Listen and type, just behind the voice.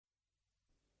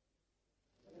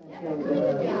Hello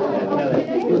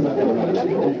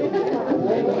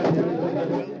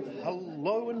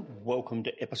and welcome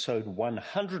to episode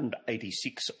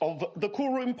 186 of the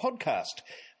Cool Room podcast.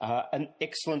 An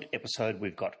excellent episode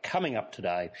we've got coming up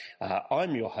today.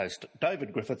 I'm your host,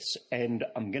 David Griffiths, and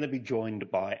I'm going to be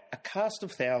joined by a cast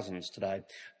of thousands today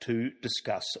to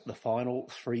discuss the final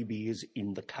three beers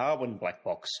in the Carwin Black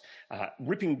Box.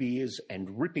 Ripping beers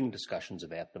and ripping discussions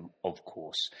about them, of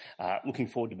course. Looking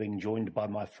forward to being joined by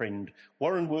my friend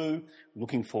Warren Wu.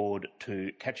 Looking forward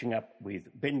to catching up with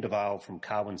Ben Duval from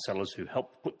Carwin Cellars, who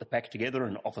helped put the pack together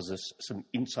and offers us some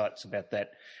insights about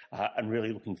that. And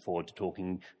really looking forward to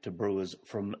talking to brewers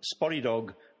from Spotty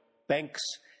Dog, Banks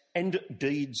and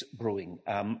Deeds Brewing.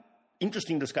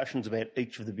 Interesting discussions about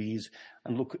each of the beers,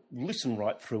 and listen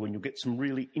right through and you'll get some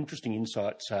really interesting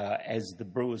insights as the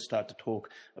brewers start to talk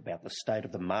about the state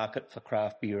of the market for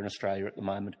craft beer in Australia at the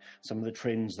moment, some of the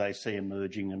trends they see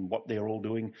emerging and what they're all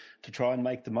doing to try and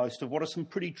make the most of what are some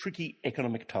pretty tricky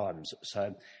economic times.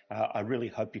 So I really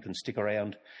hope you can stick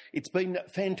around. It's been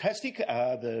fantastic.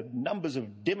 The numbers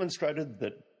have demonstrated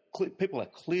that people are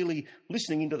clearly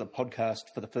listening into the podcast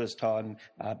for the first time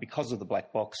because of the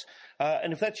Black Box.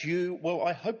 And if that's you, well,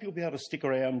 I hope you'll be able to stick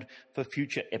around for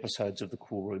future episodes of the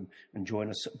Cool Room and join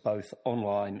us both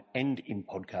online and in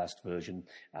podcast version.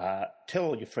 Tell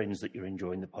all your friends that you're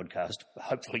enjoying the podcast.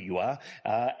 Hopefully you are.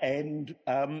 And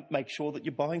make sure that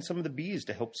you're buying some of the beers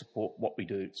to help support what we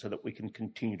do so that we can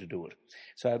continue to do it.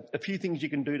 So a few things you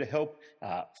can do to help.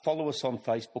 Follow us on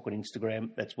Facebook and Instagram.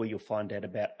 That's where you'll find out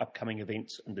about upcoming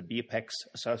events and the beer packs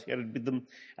associated with them.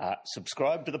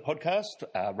 Subscribe to the podcast,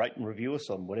 rate and review us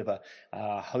on whatever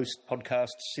host podcast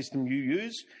system you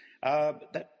use.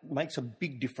 That makes a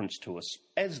big difference to us,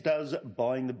 as does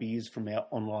buying the beers from our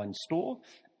online store.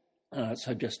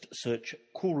 So just search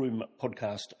Cool Room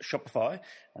Podcast Shopify,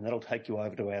 and that'll take you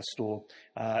over to our store.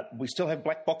 We still have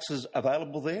black boxes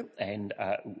available there, and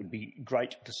it would be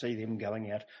great to see them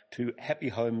going out to happy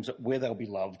homes where they'll be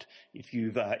loved. If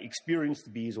you've experienced the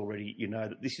beers already, you know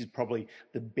that this is probably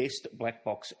the best black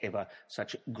box ever.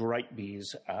 Such great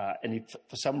beers. And if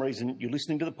for some reason you're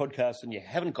listening to the podcast and you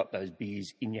haven't got those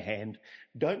beers in your hand,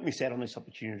 don't miss out on this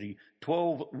opportunity.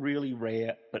 12 really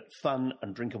rare but fun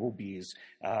and drinkable beers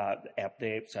out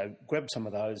there. So grab some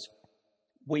of those.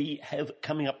 We have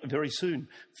coming up very soon,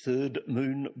 Third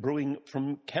Moon Brewing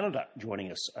from Canada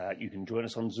joining us. You can join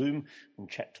us on Zoom and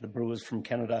chat to the brewers from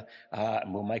Canada,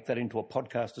 and we'll make that into a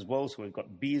podcast as well. So we've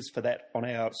got beers for that on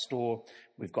our store.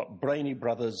 We've got Brainy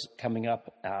Brothers coming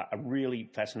up, a really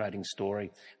fascinating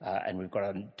story, and we've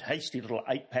got a tasty little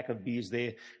 8-pack of beers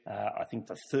there, I think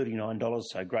for $39,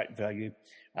 so great value.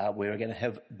 We're going to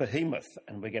have Behemoth,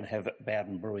 and we're going to have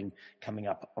Bowden Brewing coming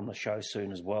up on the show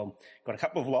soon as well. Got a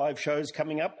couple of live shows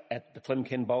coming up at the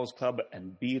Flemken Bowls Club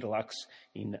and Beer Deluxe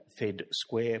in Fed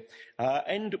Square.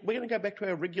 And we're going to go back to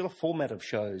our regular format of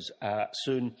shows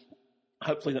soon.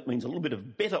 Hopefully that means a little bit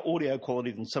of better audio quality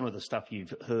than some of the stuff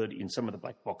you've heard in some of the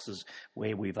black boxes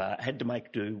where we've had to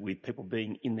make do with people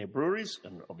being in their breweries,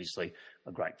 and obviously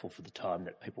are grateful for the time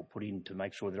that people put in to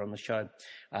make sure they're on the show.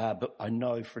 But I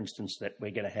know, for instance, that we're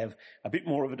going to have a bit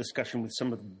more of a discussion with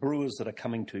some of the brewers that are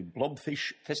coming to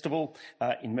Blobfish Festival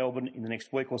in Melbourne in the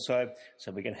next week or so.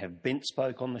 So we're going to have Bent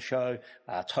Spoke on the show.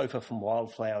 Topher from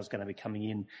Wildflower is going to be coming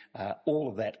in. All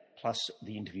of that, plus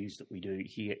the interviews that we do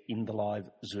here in the live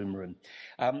Zoom room.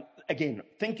 Again,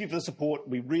 thank you for the support.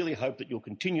 We really hope that you'll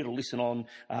continue to listen on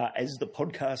as the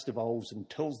podcast evolves and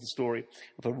tells the story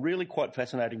of a really quite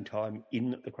fascinating time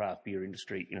in the craft beer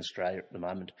industry in Australia at the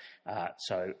moment.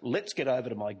 So let's get over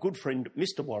to my good friend,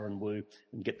 Mr. Warren Wu,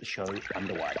 and get the show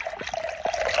underway.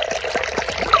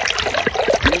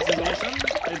 This is awesome.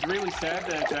 It's really sad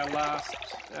that our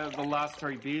the last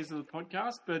three beers of the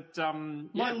podcast, but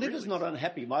my liver's not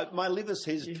unhappy. My liver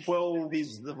says 12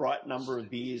 is the right number of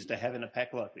beers to have in a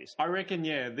pack like this. I reckon,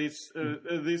 yeah, this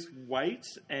weight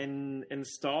and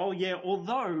style, yeah.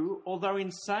 Although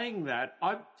in saying that,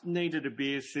 I've needed a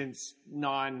beer since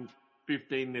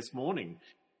 9:15 this morning,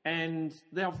 and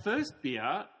our first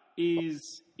beer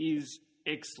is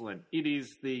excellent. It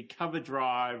is the Cover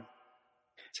Drive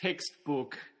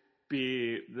textbook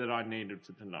beer that I needed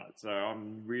for tonight. So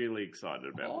I'm really excited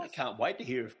about this. I can't wait to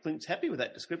hear if Clint's happy with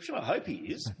that description. I hope he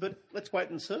is, but let's wait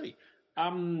and see.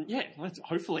 Yeah,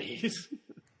 hopefully he is.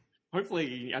 Hopefully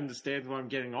he understands what I'm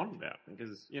getting on about,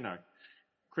 because,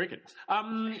 cricket.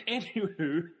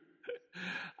 Anywho,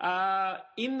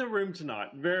 in the room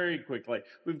tonight, very quickly,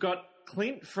 we've got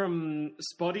Clint from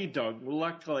Spotty Dog.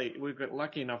 We've got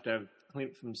lucky enough to have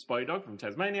Clint from Spotty Dog from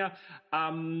Tasmania.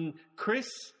 Chris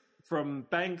from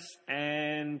Banks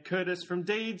and Curtis from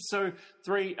Deeds. So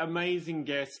 3 amazing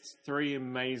guests, 3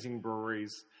 amazing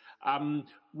breweries.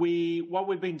 What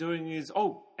we've been doing is,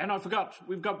 and I forgot,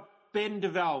 we've got Ben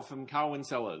DeVal from Carwin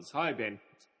Cellars. Hi, Ben.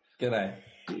 G'day.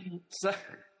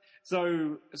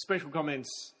 So special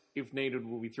comments, if needed,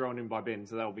 will be thrown in by Ben,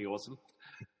 so that'll be awesome.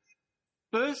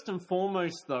 First and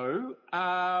foremost, though,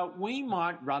 we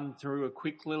might run through a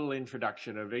quick little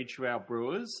introduction of each of our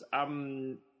brewers.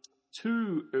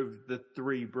 2 of the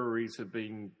 3 breweries have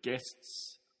been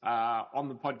guests on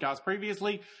the podcast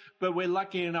previously, but we're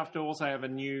lucky enough to also have a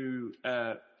new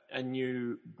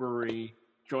brewery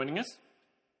joining us.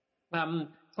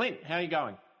 Clint, how are you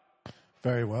going?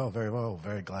 Very well, very well.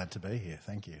 Very glad to be here.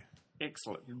 Thank you.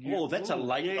 Excellent. Oh, that's a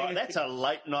late night. That's a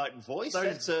late night voice.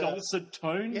 Those dulcet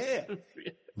tones. Yeah.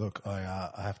 Look, I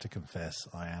have to confess,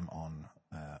 I am on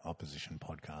Opposition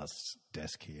Podcast's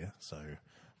desk here, so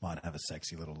might have a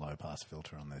sexy little low pass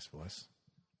filter on this voice.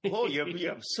 Well,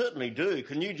 you certainly do.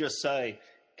 Can you just say,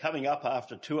 coming up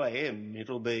after 2 a.m.,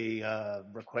 it'll be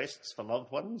requests for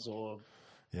loved ones, or?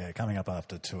 Yeah, coming up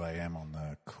after 2 a.m. on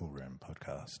the Cool Room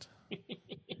podcast.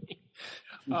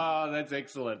 Oh, that's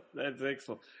excellent. That's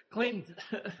excellent. Clint,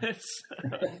 this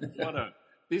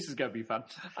is going to be fun.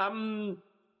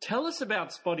 Tell us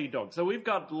about Spotty Dog. So we've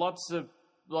got lots of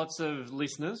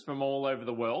listeners from all over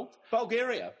the world.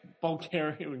 Bulgaria.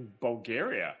 Bulgaria's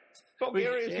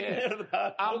yeah. Out of the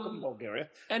park. Welcome, Bulgaria.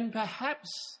 And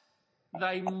perhaps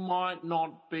they might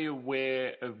not be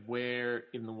aware of where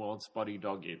in the world Spotty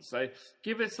Dog is. So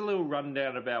give us a little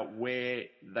rundown about where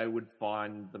they would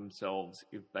find themselves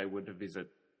if they were to visit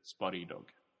Spotty Dog.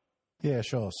 Yeah,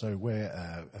 sure. So we're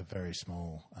a very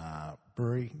small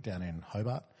brewery down in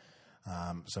Hobart.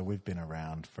 So we've been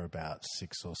around for about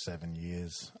 6 or 7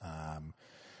 years.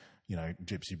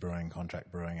 Gypsy brewing,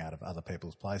 contract brewing out of other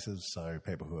people's places. So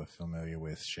people who are familiar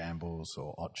with Shambles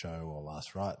or Ocho or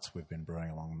Last Rites, we've been brewing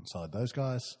alongside those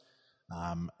guys.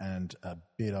 And a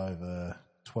bit over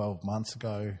 12 months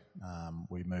ago,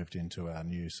 we moved into our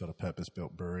new sort of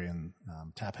purpose-built brewery and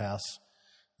tap house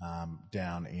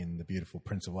down in the beautiful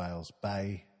Prince of Wales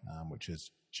Bay, which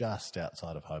is just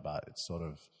outside of Hobart. It's sort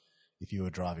of, if you were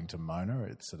driving to Mona,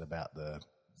 it's at about the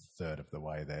third of the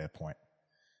way there point.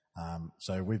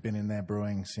 So we've been in there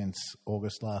brewing since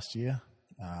August last year.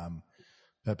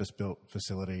 Purpose-built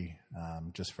facility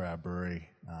just for our brewery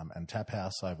and tap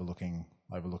house overlooking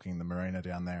the marina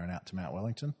down there and out to Mount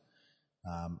Wellington.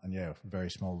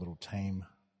 Very small little team,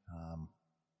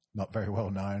 not very well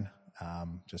known,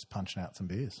 just punching out some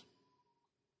beers.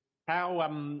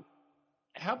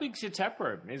 How big's your tap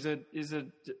room? Is it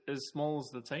as small as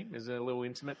the team? Is it a little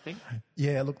intimate thing?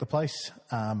 Yeah, look, the place,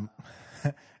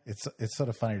 it's sort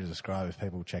of funny to describe if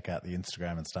people check out the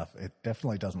Instagram and stuff. It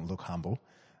definitely doesn't look humble,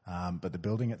 but the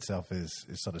building itself is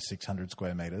sort of 600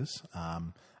 square metres.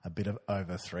 A bit of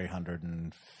over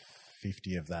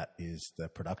 350 of that is the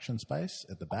production space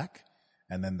at the back,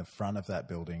 and then the front of that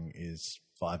building is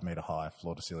 5 metre high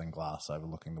floor-to-ceiling glass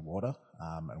overlooking the water,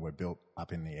 and we're built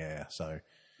up in the air. So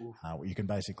you can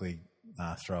basically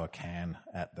throw a can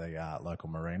at the local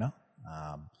marina.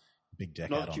 Big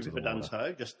deck out onto the water. Not that you've ever done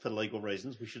so, just for legal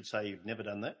reasons. We should say you've never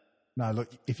done that. No, look,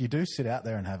 if you do sit out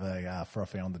there and have a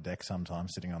frothy on the deck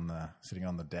sometimes, sitting on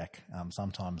the deck,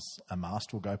 sometimes a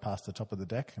mast will go past the top of the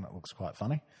deck and it looks quite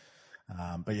funny.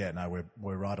 But yeah, no,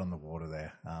 we're right on the water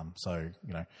there. So,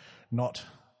 not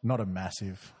a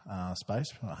massive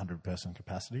space, 100-person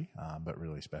capacity, but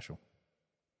really special.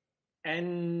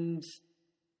 And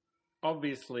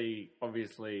obviously,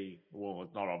 well,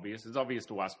 it's not obvious. It's obvious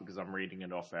to us because I'm reading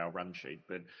it off our run sheet.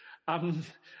 But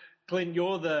Clint,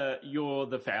 you're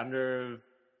the founder of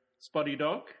Spotty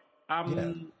Dog.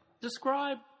 Yeah.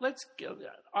 Describe.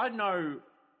 I know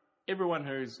everyone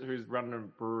who's run a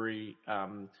brewery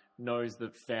knows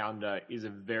that founder is a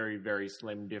very, very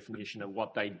slim definition of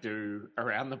what they do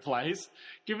around the place.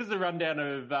 Give us a rundown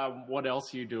of what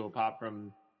else you do apart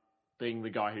from being the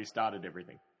guy who started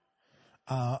everything.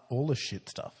 All the shit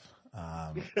stuff.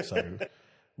 So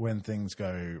when things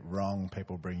go wrong,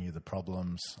 people bring you the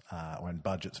problems. When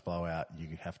budgets blow out,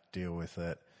 you have to deal with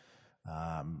it.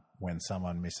 When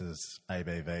someone misses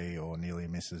ABV or nearly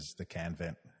misses the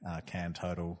can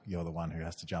total, you're the one who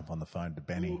has to jump on the phone to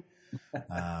Benny.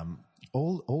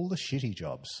 All the shitty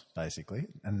jobs, basically.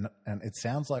 And it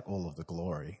sounds like all of the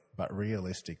glory, but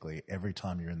realistically, every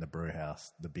time you're in the brew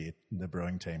house, the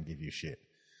brewing team give you shit.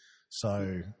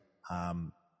 So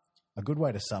a good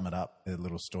way to sum it up, a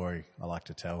little story I like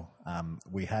to tell.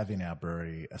 We have in our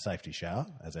brewery a safety shower,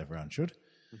 as everyone should.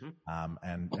 Mm-hmm.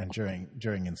 And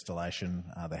during installation,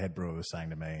 the head brewer was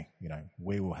saying to me,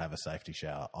 we will have a safety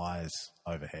shower, eyes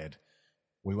overhead,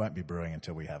 we won't be brewing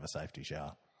until we have a safety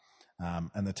shower.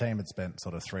 And the team had spent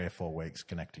sort of 3 or 4 weeks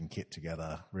connecting kit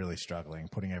together, really struggling,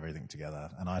 putting everything together.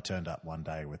 And I turned up one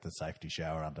day with the safety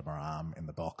shower under my arm in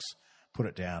the box, put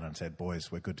it down and said,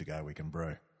 boys, we're good to go. We can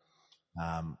brew.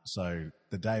 So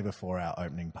the day before our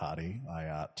opening party,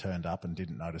 I turned up and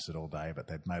didn't notice it all day, but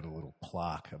they'd made a little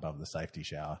plaque above the safety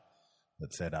shower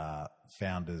that said,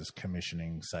 Founders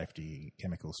Commissioning Safety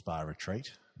Chemical Spa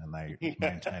Retreat. And they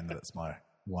maintain that it's my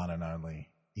one and only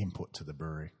input to the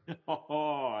brewery.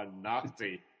 Oh,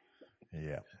 nasty.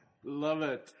 Yeah. Love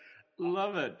it.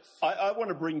 Love it. I want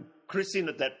to bring Chris in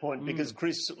at that point because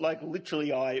Chris, like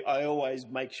literally I always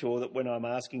make sure that when I'm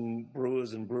asking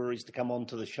brewers and breweries to come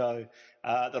onto the show,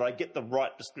 that I get the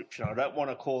right description. I don't want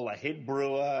to call a head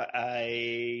brewer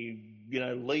a,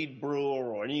 lead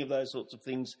brewer or any of those sorts of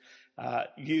things.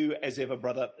 You, as ever,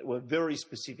 brother, were very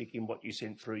specific in what you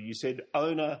sent through. You said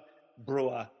owner,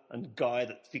 brewer and guy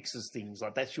that fixes things.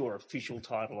 Like that's your official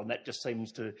title, and that just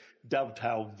seems to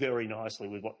dovetail very nicely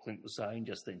with what Clint was saying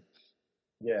just then.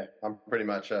 Yeah, I'm pretty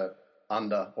much a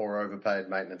under or overpaid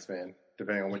maintenance man,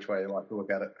 depending on which way you like to look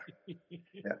at it.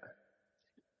 Yeah.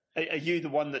 Are you the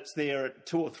one that's there at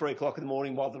 2 or 3 o'clock in the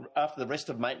morning while after the rest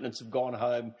of maintenance have gone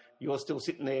home, you're still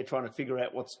sitting there trying to figure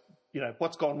out what's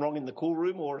gone wrong in the cool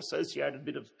room or associated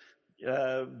bit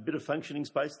of functioning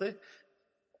space there?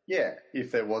 Yeah,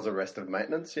 if there was a rest of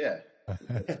maintenance, yeah.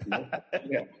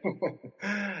 Yeah.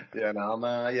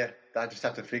 I just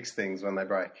have to fix things when they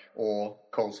break or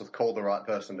call the right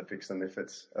person to fix them if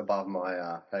it's above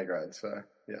my pay grade. So,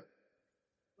 yeah.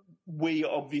 We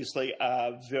obviously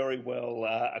are very well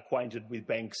acquainted with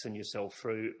Banks and yourself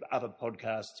through other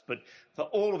podcasts, but for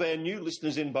all of our new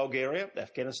listeners in Bulgaria,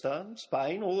 Afghanistan,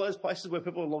 Spain, all those places where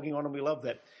people are logging on, and we love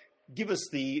that. Give us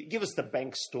the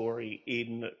Banks story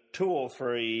in 2 or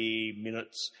 3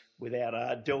 minutes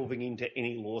without delving into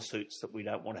any lawsuits that we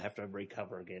don't want to have to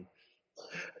recover again.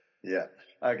 Yeah.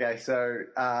 Okay. So,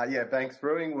 Banks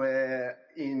Brewing, we're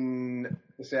in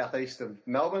the southeast of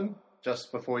Melbourne,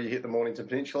 just before you hit the Mornington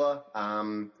Peninsula.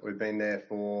 We've been there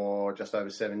for just over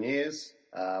 7 years.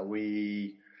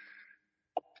 We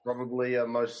probably are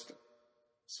most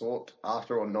sought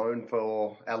after or known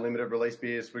for our limited release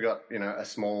beers. We got, a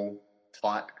small,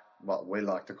 tight, what we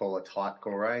like to call a tight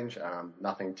core range.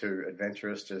 Nothing too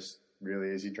adventurous, just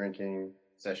really easy drinking,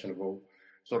 sessionable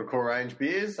sort of core range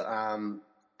beers. And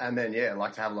then,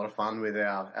 like to have a lot of fun with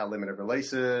our limited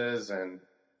releases and,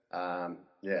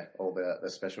 all the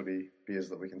specialty beers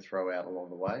that we can throw out along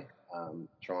the way.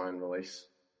 Try and release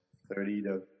 30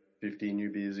 to 50 new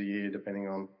beers a year, depending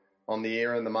on the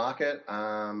year and the market.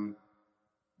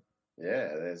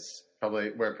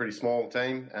 We're a pretty small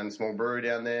team and small brewery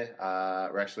down there.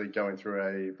 We're actually going through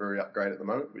a brewery upgrade at the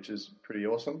moment, which is pretty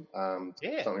awesome.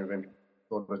 Something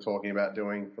we've been talking about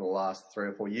doing for the last 3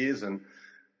 or 4 years. And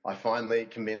I finally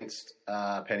convinced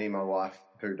Penny, my wife,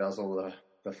 who does all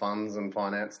the funds and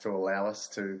finance, to allow us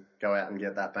to go out and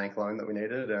get that bank loan that we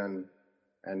needed. And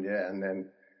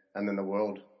then the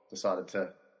world decided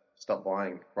to stop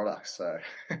buying products. So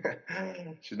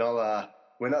she's not,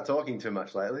 we're not talking too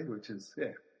much lately, which is,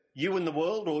 You and the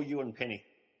world, or you and Penny?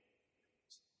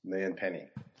 Me and Penny.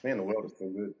 Me and the world is still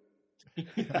good.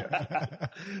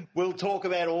 We'll talk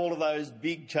about all of those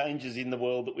big changes in the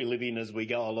world that we live in as we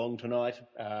go along tonight.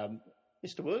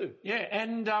 Mr. Wu. Yeah,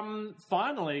 and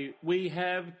finally, we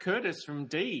have Curtis from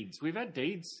Deeds. We've had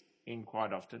Deeds in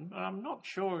quite often. I'm not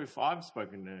sure if I've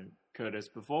spoken to Curtis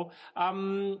before.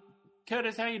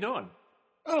 Curtis, how you doing?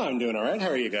 Oh, I'm doing all right. How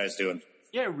are you guys doing?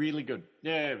 Yeah, really good.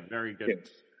 Yeah, very good.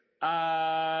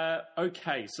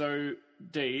 Okay, so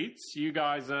Deeds, you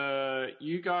guys are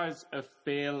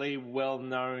fairly well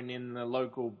known in the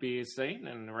local beer scene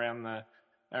and around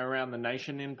the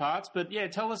nation in parts. But yeah,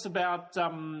 tell us about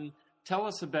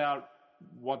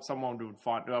what someone would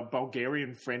find, a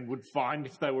Bulgarian friend would find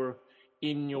if they were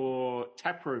in your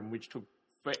tap room, which took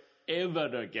forever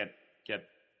to get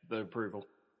the approval.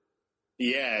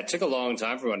 Yeah, it took a long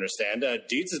time to understand.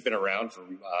 Deeds has been around for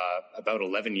about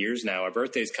 11 years now. Our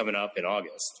birthday's coming up in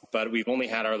August, but we've only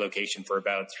had our location for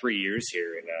about 3 years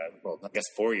here I guess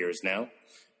 4 years now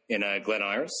in Glen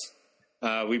Iris.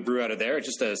 We brew out of there,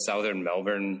 just a southern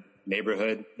Melbourne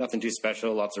neighborhood. Nothing too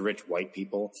special, lots of rich white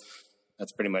people.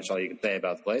 That's pretty much all you can say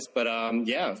about the place. But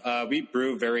we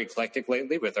brew very eclectic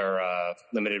lately with our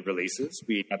limited releases.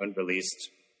 We haven't released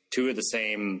 2 of the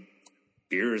same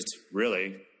beers,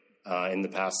 really, in the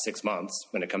past 6 months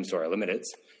when it comes to our limiteds.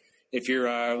 If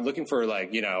you're looking for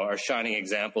our shining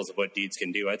examples of what Deeds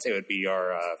can do, I'd say it would be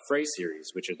our Frey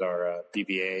series, which is our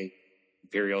BBA,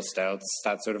 Imperial Stouts,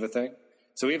 that sort of a thing.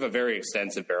 So we have a very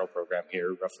extensive barrel program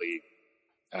here, roughly,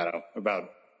 about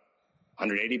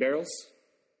 180 barrels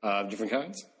of different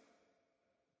kinds.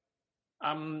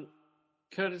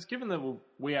 Curtis, given that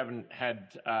we haven't had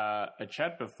a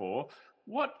chat before,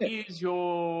 what is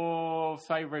your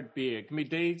favourite beer? Can be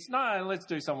Deeds? No, let's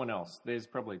do someone else. There's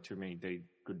probably too many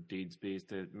good Deeds beers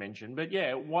to mention. But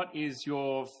yeah, what is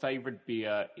your favourite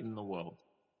beer in the world?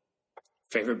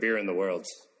 Favorite beer in the world?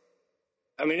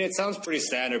 I mean, it sounds pretty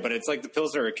standard, but it's like the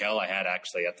Pilsner Urquell I had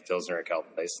actually at the Pilsner Urquell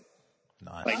place.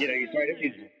 Nice. Like,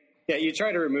 you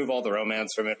try to remove all the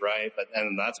romance from it, right?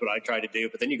 And that's what I try to do.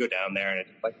 But then you go down there and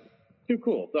it's like too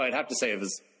cool. So I'd have to say it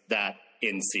was that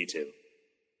in C2.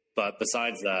 But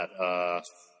besides that,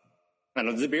 I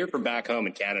know there's a beer from back home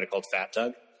in Canada called Fat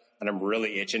Tug, and I'm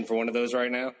really itching for one of those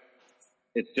right now.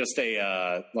 It's just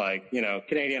a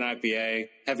Canadian IPA,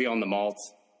 heavy on the malt,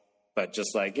 but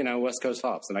just like West Coast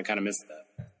hops, and I kind of missed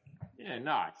that. Yeah,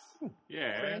 nice.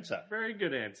 Yeah, Good answer. Very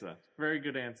good answer. Very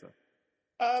good answer.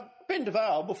 Ben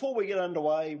DeVale, before we get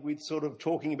underway with sort of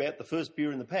talking about the first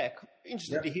beer in the pack,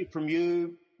 interested to hear from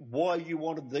you why you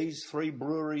wanted these three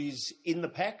breweries in the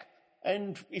pack,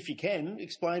 and if you can,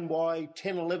 explain why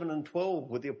 10, 11 and 12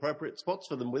 were the appropriate spots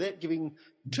for them without giving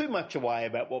too much away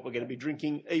about what we're going to be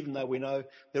drinking, even though we know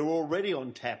they're already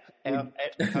on tap out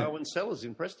at Cohen Cellars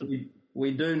in Preston.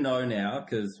 We do know now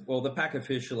because, the pack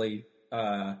officially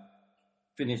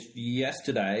finished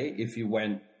yesterday if you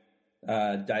went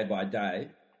day by day.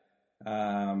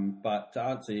 But to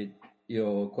answer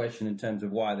your question in terms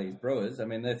of why these brewers, I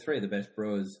mean, they're three of the best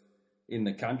brewers in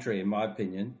the country, in my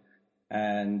opinion.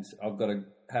 And I've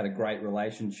had a great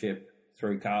relationship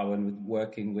through Carwin with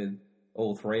working with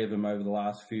all three of them over the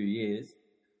last few years.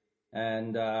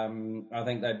 And I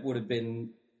think they would have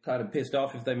been kind of pissed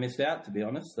off if they missed out, to be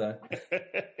honest. So.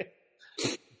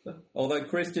 Although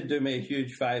Chris did do me a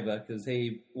huge favour because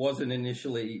he wasn't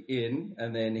initially in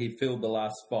and then he filled the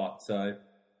last spot. So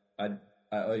I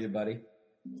owe you, buddy.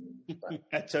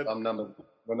 We're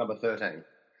number 13.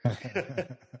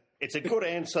 It's a good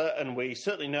answer, and we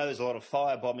certainly know there's a lot of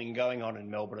firebombing going on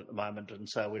in Melbourne at the moment, and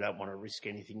so we don't want to risk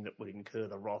anything that would incur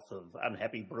the wrath of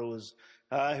unhappy brewers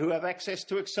who have access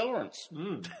to accelerants.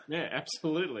 Yeah,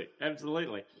 absolutely.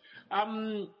 Absolutely.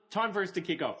 Time for us to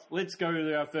kick off. Let's go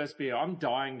to our first beer. I'm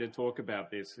dying to talk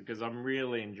about this because I'm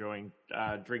really enjoying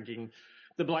drinking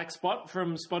the Black Spot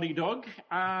from Spotty Dog.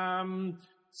 Let's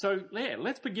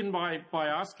begin by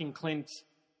asking Clint,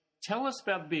 tell us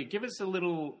about the beer. Give us a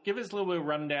little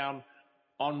rundown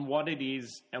on what it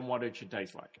is and what it should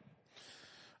taste like.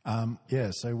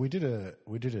 So we did a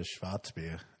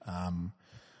Schwarzbier.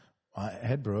 My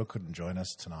head brewer couldn't join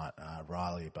us tonight,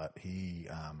 Riley, but he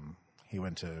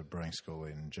went to brewing school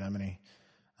in Germany.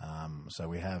 So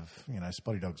we have,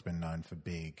 Spotty Dog's been known for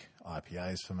big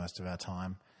IPAs for most of our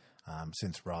time.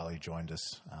 Since Riley joined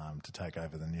us to take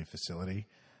over the new facility,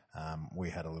 we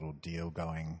had a little deal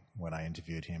going when I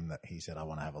interviewed him that he said, I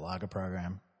want to have a lager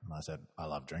program. And I said, I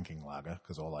love drinking lager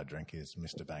because all I drink is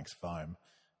Mr. Banks foam.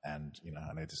 And,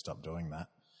 I need to stop doing that.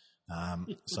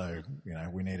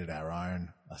 We needed our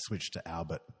own. I switched to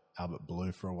Albert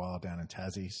Blue for a while down in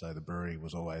Tassie. So the brewery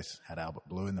had Albert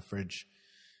Blue in the fridge.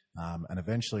 And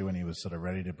eventually when he was sort of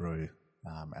ready to brew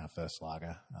our first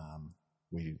lager,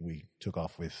 we took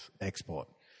off with Export.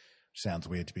 Sounds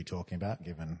weird to be talking about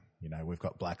given, we've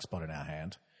got Black Spot in our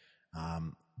hand.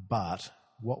 But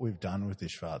what we've done with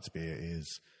this Schwarzbier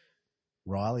is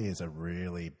Riley is a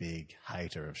really big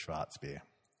hater of Schwarzbier.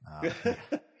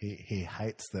 He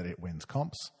hates that it wins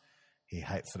comps. He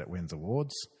hates that it wins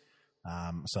awards.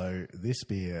 So this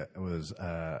beer was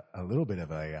a little bit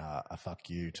of a fuck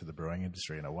you to the brewing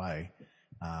industry in a way.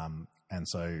 And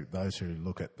so those who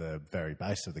look at the very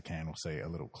base of the can will see a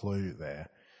little clue there,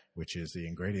 which is the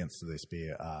ingredients to this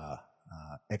beer are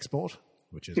Export,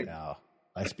 which is our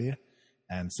base beer,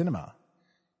 and Cinema.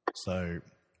 So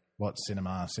what's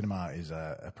Cinema? Cinema is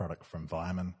a product from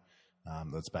Viaman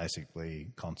that's basically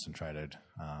concentrated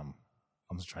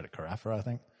carafa, I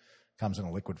think. Comes in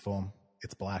a liquid form.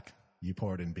 It's black. You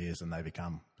pour it in beers and they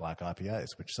become black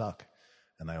IPAs, which suck.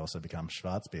 And they also become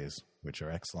Schwarzbiers, which are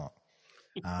excellent.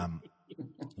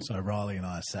 So Riley and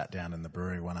I sat down in the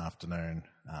brewery one afternoon.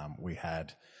 We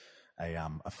had a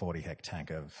 40-hect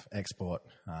tank of Export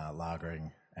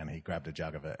lagering, and he grabbed a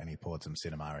jug of it and he poured some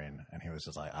Cinema in, and he was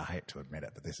just like, I hate to admit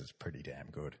it, but this is pretty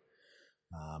damn good.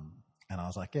 And I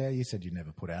was like, yeah, you said you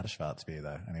never put out a Schwarzbier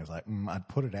though. And he was like, I'd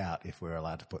put it out if we were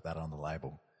allowed to put that on the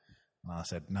label. And I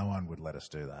said, no one would let us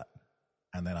do that.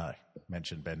 And then I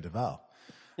mentioned Ben DeVale,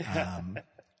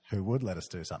 who would let us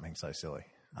do something so silly.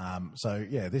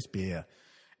 This beer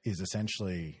is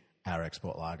essentially our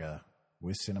Export lager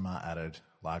with Cinema added,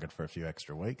 lagered for a few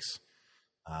extra weeks.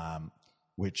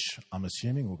 which I'm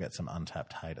assuming will get some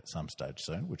untapped hate at some stage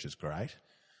soon, which is great.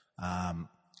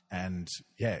 And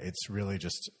yeah, it's really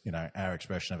just, our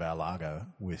expression of our lager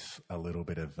with a little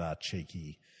bit of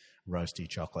cheeky, roasty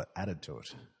chocolate added to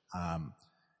it.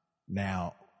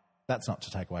 Now, that's not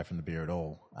to take away from the beer at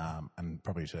all. And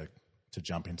probably to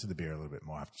jump into the beer a little bit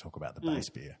more, I have to talk about the base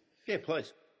beer. Yeah,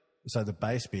 please. So the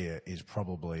base beer is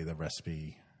probably the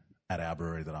recipe at our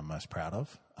brewery that I'm most proud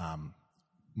of.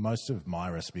 Most of my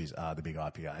recipes are the big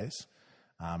IPAs.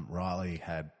 Riley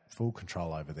had full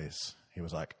control over this. He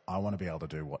was like, I want to be able to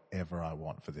do whatever I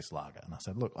want for this lager. And I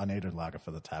said, look, I need a lager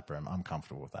for the tap room. I'm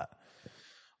comfortable with that.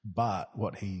 But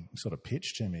what he sort of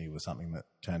pitched to me was something that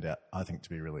turned out, I think, to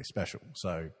be really special.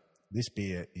 So this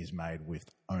beer is made with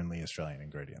only Australian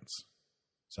ingredients.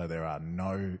 So there are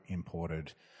no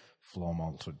imported floor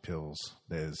malted pills.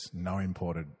 There's no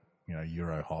imported,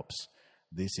 Euro hops.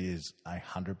 This is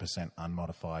 100%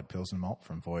 unmodified Pilsner malt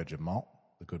from Voyager Malt,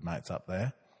 the good mates up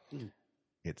there.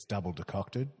 It's double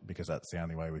decocted because that's the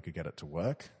only way we could get it to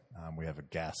work. We have a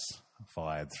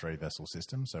gas-fired 3-vessel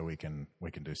system, so we can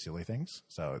do silly things.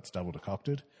 So it's double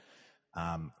decocted.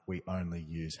 We only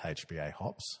use HBA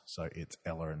hops, so it's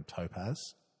Ella and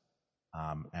Topaz,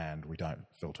 and we don't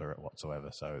filter it whatsoever,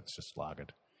 so it's just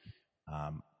lagered.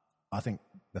 I think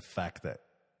the fact that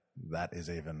is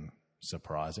even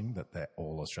surprising, that they're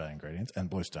all Australian ingredients, and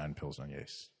Bluestone Pilsner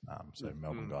yeast, so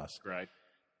Melbourne guys. Great.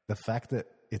 The fact that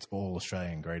it's all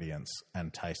Australian ingredients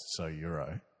and tastes so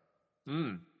Euro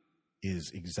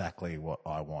is exactly what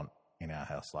I want in our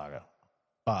house lager.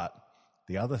 But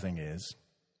the other thing is,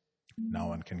 no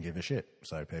one can give a shit.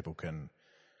 So people can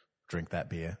drink that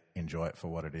beer, enjoy it for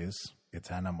what it is. It's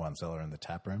our number one seller in the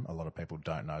tap room. A lot of people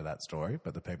don't know that story,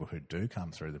 but the people who do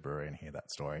come through the brewery and hear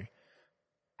that story,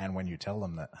 and when you tell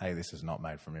them that, hey, this is not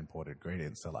made from imported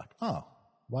ingredients, they're like, oh,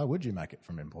 why would you make it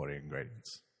from imported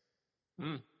ingredients?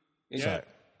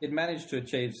 It managed to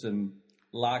achieve some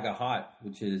lager hype,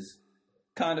 which is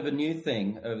kind of a new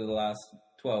thing over the last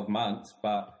 12 months,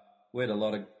 but we had a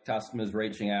lot of customers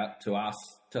reaching out to us,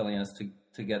 telling us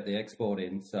to get the export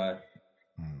in. So,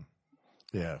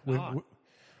 yeah,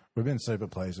 we've been super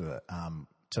pleased with it.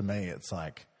 To me, it's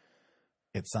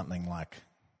something like,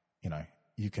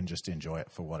 you can just enjoy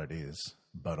it for what it is,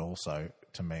 but also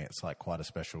to me, it's like quite a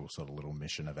special sort of little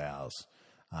mission of ours,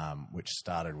 which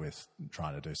started with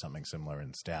trying to do something similar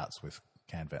in stouts with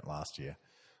CanVent last year.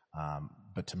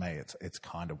 But to me, it's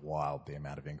kind of wild the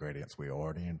amount of ingredients we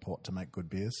already import to make good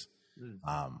beers. We're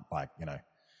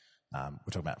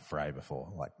talking about Frey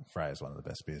before. Like, Frey is one of the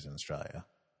best beers in Australia,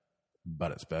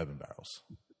 but it's bourbon barrels,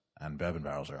 and bourbon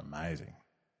barrels are amazing,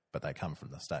 but they come from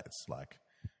the States. Like,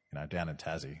 down in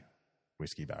Tassie,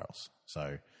 whiskey barrels.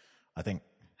 So I think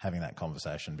having that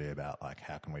conversation be about, like,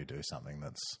 how can we do something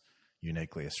that's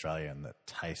uniquely Australian, that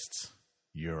tastes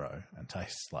Euro and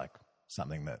tastes like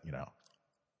something that,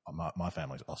 my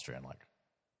family's Austrian. Like,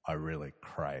 I really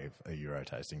crave a Euro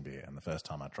tasting beer. And the first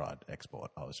time I tried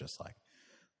export, I was just like,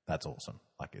 that's awesome.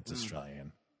 Like, it's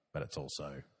Australian, but it's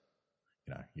also,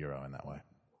 Euro in that way.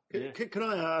 Can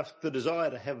I ask, the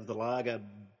desire to have the lager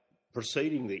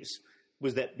preceding this,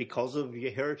 was that because of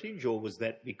your heritage, or was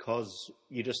that because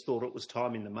you just thought it was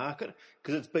time in the market?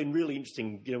 Because it's been really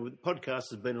interesting. The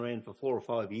podcast has been around for 4 or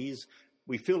 5 years.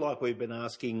 We feel like we've been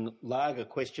asking lager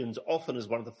questions often as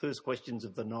one of the first questions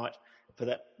of the night for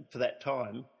that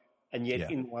time. And yet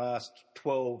in the last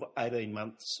 12, 18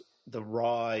 months, the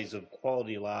rise of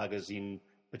quality lagers in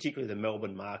particularly the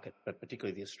Melbourne market, but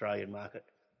particularly the Australian market,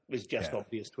 is just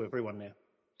obvious to everyone now.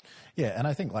 Yeah, and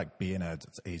I think, like beer nerds,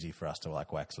 it's easy for us to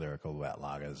like wax lyrical about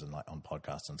lagers and like on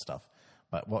podcasts and stuff.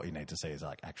 But what you need to see is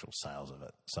like actual sales of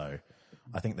it. So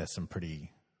I think there's some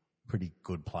pretty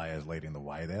good players leading the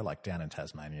way there. Like down in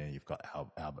Tasmania, you've got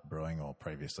Albert Brewing, or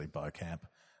previously Bocamp.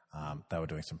 They were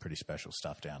doing some pretty special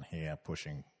stuff down here,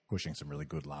 pushing some really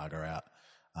good lager out.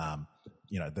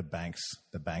 The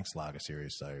Banks Lager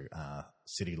series, so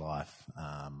City Life,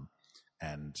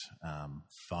 and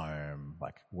foam.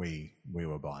 Like we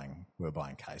were buying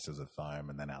cases of foam,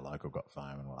 and then our local got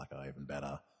foam, and we're like, oh, even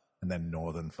better. And then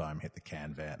Northern Foam hit the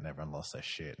CanVent, and everyone lost their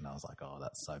shit, and I was like, oh,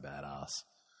 that's so badass.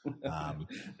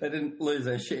 They didn't lose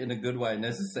their shit in a good way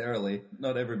necessarily.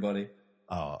 Not everybody.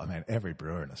 Oh, I mean, every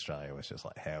brewer in Australia was just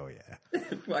like, hell yeah.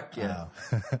 Fuck yeah.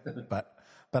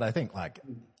 But I think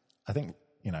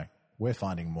we're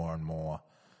finding more and more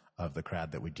of the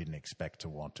crowd that we didn't expect to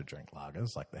want to drink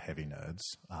lagers, like the heavy nerds,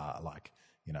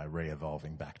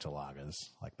 re-evolving back to lagers,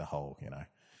 like the whole,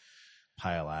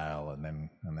 pale ale, and then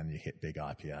you hit big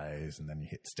IPAs, and then you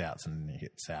hit stouts, and then you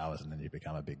hit sours, and then you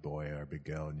become a big boy or a big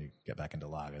girl, and you get back into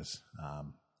lagers. At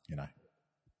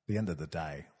the end of the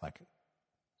day, like,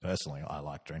 personally, I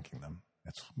like drinking them.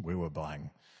 We were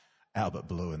buying Albert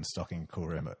Blue and stocking Cool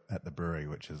Room at the brewery,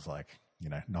 which is like,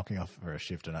 knocking off for a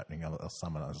shift and opening up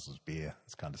someone else's beer.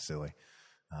 It's kind of silly,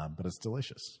 but it's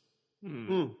delicious.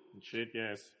 Shit,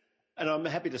 yes. And I'm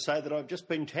happy to say that I've just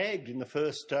been tagged in the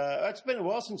first... it's been a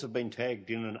while since I've been tagged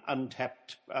in an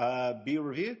Untapped beer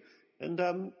review,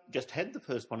 and just had the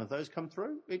first one of those come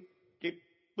through. It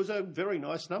was a very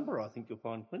nice number, I think you'll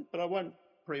find, Clint, but I won't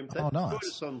preempt that. Oh,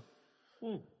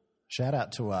 nice. Shout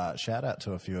out to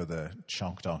a few of the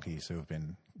chonk donkeys who have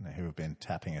been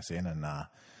tapping us in and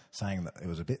saying that it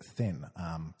was a bit thin.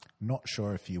 Not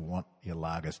sure if you want your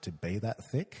lagers to be that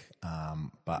thick,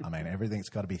 but I mean everything's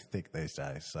got to be thick these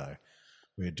days. So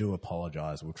we do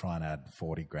apologise. We'll try and add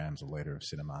 40 grams a litre of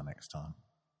cinema next time.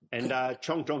 And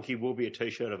chonk donkey will be a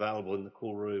T-shirt available in the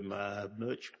Cool Room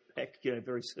merch pack,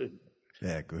 very soon.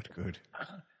 Yeah, good.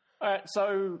 All right,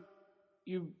 so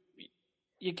you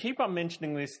keep on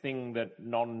mentioning this thing that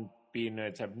non-beer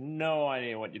nerds have no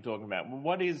idea what you're talking about.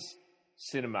 What is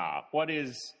cinema? What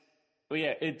is... Well,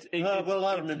 yeah,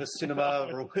 I remember cinema.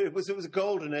 It was a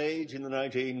golden age in the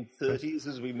 1930s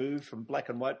as we moved from black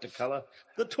and white to colour.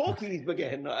 The talkies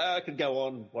began. I could go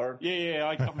on, Warren.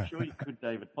 Yeah, I'm sure you could,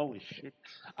 David. Holy shit!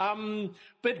 So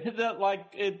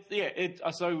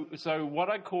what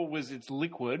I call was it's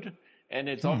liquid and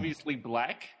it's obviously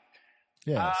black.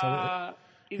 Yeah, so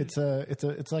you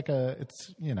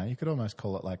could almost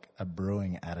call it like a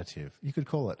brewing additive. You could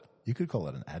call it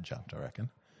an adjunct, I reckon.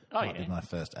 Might be my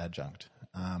first adjunct.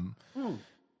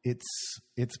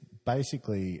 It's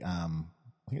basically I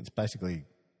think it's basically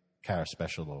Cara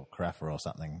Special or Carafa or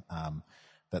something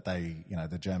that they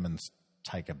the Germans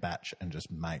take a batch and just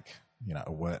make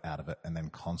a wort out of it and then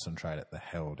concentrate it the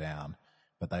hell down,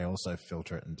 but they also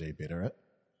filter it and debitter it.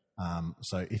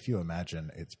 So if you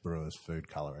imagine it's brewer's food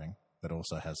colouring that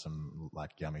also has some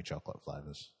like yummy chocolate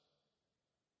flavours.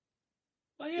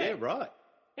 Oh yeah, right.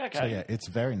 Yeah, okay. So yeah, it's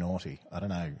very naughty. I don't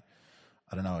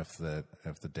know if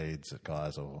the deeds at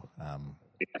guys or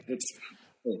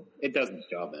it does its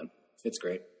job, man. It's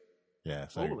great. Yeah.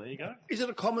 So there you go. Is it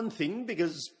a common thing?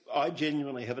 Because I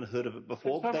genuinely haven't heard of it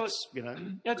before.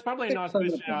 It's probably a nice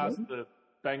question to ask the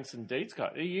Banks and Deeds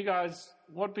guys. You guys,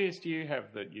 what beers do you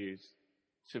have that use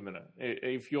similar?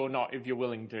 If you're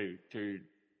willing to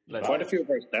let quite a few of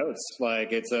our stouts.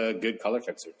 Like it's a good color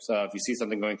fixer. So if you see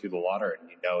something going through the water and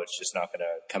it's just not going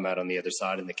to come out on the other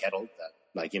side in the kettle,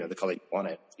 that the color you want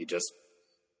it, you just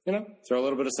throw a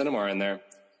little bit of Cinnamar in there.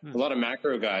 A lot of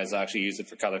macro guys actually use it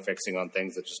for color fixing on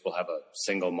things that just will have a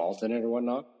single malt in it or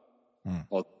whatnot.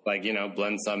 Well,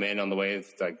 blend some in on the way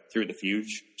through the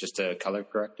fuge just to color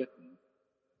correct it.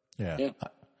 Yeah.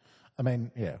 I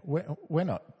mean, yeah, we're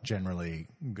not generally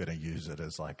going to use it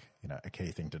as a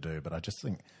key thing to do, but I just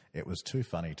think it was too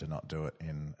funny to not do it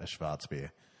in a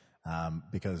Schwarzbier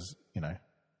because,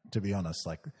 to be honest,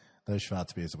 those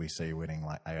Schwarzbiers we see winning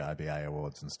AIBA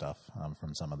awards and stuff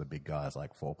from some of the big guys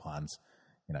like Four Pines,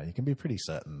 you can be pretty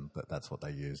certain that that's what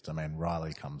they used. I mean,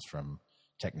 Riley comes from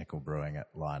technical brewing at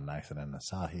Lion Nathan and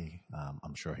Asahi.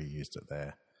 I'm sure he used it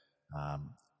there.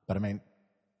 But I mean,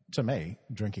 to me,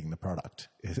 drinking the product,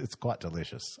 it's quite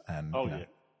delicious. And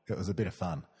it was a bit of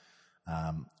fun.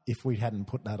 If we hadn't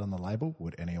put that on the label,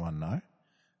 would anyone know?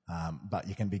 But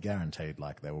you can be guaranteed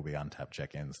there will be Untapped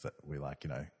check-ins that we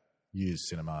use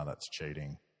cinema, that's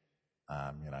cheating.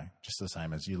 Just the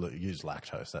same as you use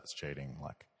lactose, that's cheating.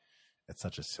 It's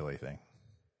such a silly thing.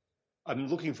 I'm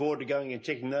looking forward to going and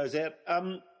checking those out.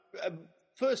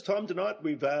 First time tonight,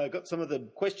 we've got some of the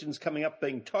questions coming up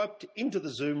being typed into the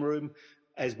Zoom room.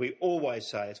 As we always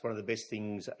say, it's one of the best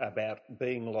things about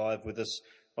being live with us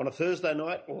on a Thursday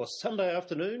night or Sunday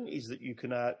afternoon is that you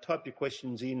can type your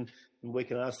questions in and we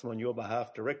can ask them on your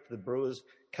behalf direct to the brewers.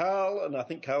 Carl, and I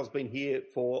think Carl's been here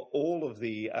for all of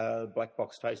the Black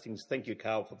Box tastings. Thank you,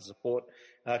 Carl, for the support.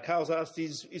 Carl's asked,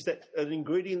 is that an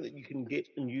ingredient that you can get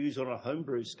and use on a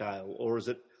homebrew scale, or is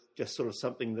it just sort of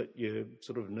something that you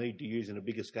sort of need to use in a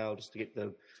bigger scale just to get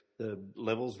the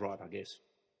levels right, I guess?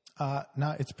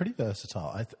 No, it's pretty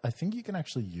versatile. I think you can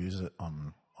actually use it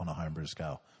on a homebrew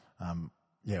scale.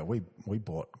 We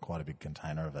bought quite a big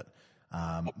container of it.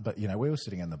 But, we were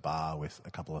sitting in the bar with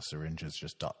a couple of syringes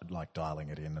just dialing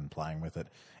it in and playing with it.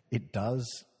 It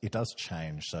does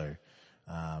change. So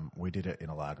we did it in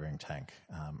a lagering tank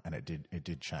and it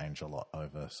did change a lot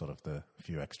over sort of the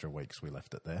few extra weeks we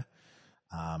left it there.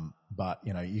 But,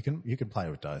 you can play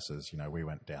with doses. We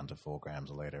went down to 4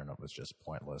 grams a litre and it was just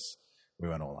pointless. We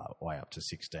went all the way up to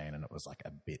 16 and it was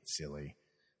a bit silly.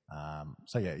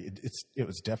 It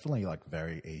was definitely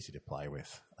very easy to play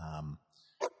with.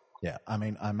 I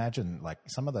mean, I imagine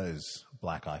some of those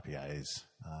black IPAs,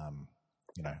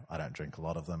 I don't drink a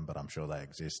lot of them, but I'm sure they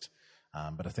exist.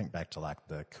 But I think back to like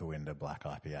the Cooinda Black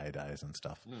IPA days and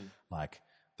stuff, like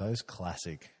those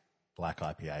classic black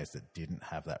IPAs that didn't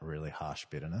have that really harsh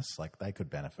bitterness, like they could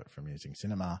benefit from using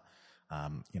Cinema,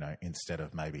 instead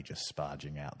of maybe just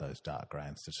sparging out those dark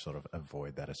grains to sort of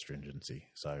avoid that astringency.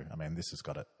 So, I mean, this has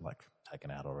got it like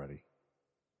taken out already.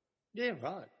 Yeah,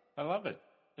 right. I love it.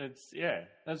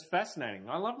 That's fascinating.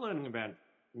 I love learning about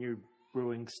new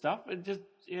brewing stuff. It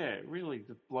really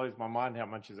just blows my mind how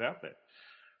much is out there.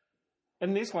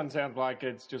 And this one sounds like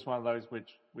it's just one of those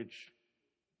which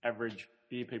average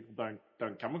beer people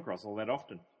don't come across all that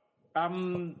often.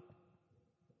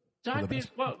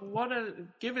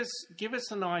 Give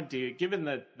us an idea, given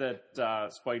that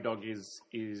Spotty Dog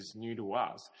is new to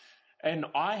us. And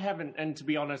to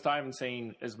be honest, I haven't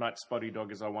seen as much Spotty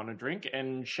Dog as I want to drink.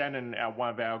 And Shannon, one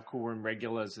of our Cool Room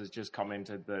regulars, has just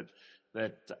commented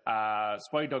that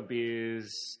Spotty Dog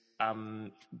beers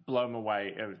blow them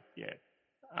away.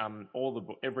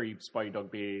 Every Spotty Dog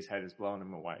beer he's had has blown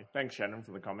him away. Thanks, Shannon,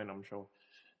 for the comment. I'm sure.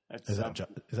 Is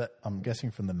that? I'm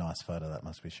guessing from the nice photo that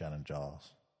must be Shannon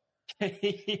Giles.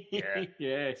 Yeah.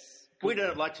 Yes. We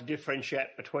don't like to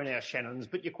differentiate between our Shannons,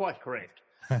 but you're quite correct.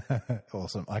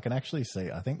 Awesome. I can actually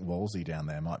see, I think Wolsey down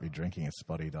there might be drinking a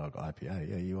Spotty Dog IPA.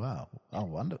 Yeah, you are.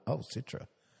 Oh, Citra.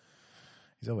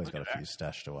 He's always got a few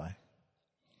stashed away.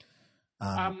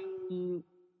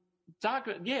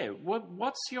 Darker, yeah.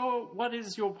 What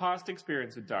is your past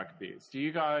experience with darker beers? Do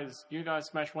you guys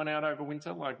smash one out over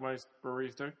winter like most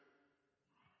breweries do?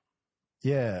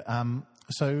 Yeah.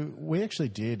 So we actually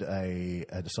did a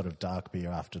sort of dark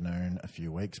beer afternoon a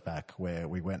few weeks back where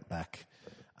we went back,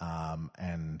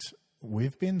 and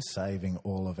we've been saving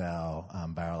all of our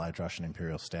barrel-aged Russian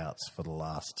Imperial Stouts for the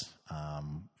last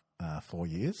 4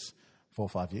 or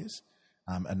 5 years,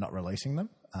 and not releasing them.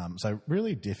 So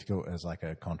really difficult as like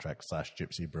a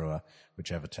contract/gypsy brewer,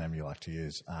 whichever term you like to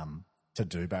use, to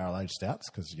do barrel-aged stouts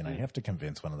because, you have to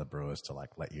convince one of the brewers to like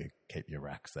let you keep your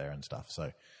racks there and stuff.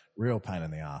 So real pain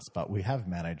in the ass. But we have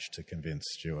managed to convince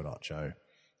Stuart Ocho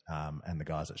and the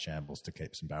guys at Shambles to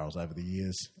keep some barrels over the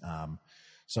years.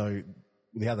 So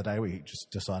the other day we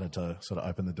just decided to sort of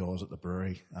open the doors at the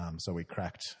brewery. So we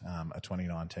cracked a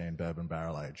 2019 bourbon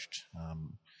barrel-aged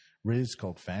Riz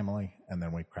called Family, and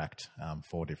then we cracked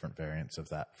 4 different variants of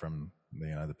that from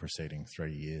the preceding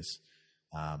 3 years.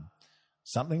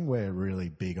 Something we're really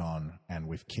big on, and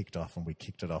we kicked it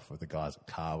off with the guys at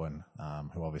Carwin,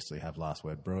 who obviously have Last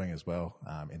Word Brewing as well,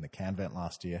 in the Canvent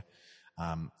last year,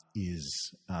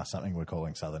 is something we're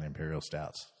calling Southern Imperial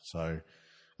Stouts. So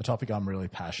a topic I'm really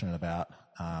passionate about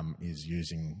is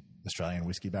using Australian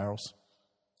whiskey barrels.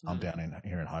 I'm down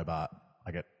here in Hobart.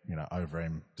 I get,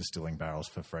 Overeem distilling barrels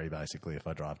for free, basically, if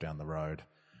I drive down the road.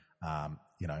 I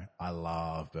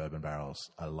love bourbon barrels.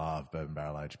 I love bourbon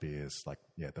barrel-aged beers.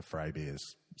 The Frey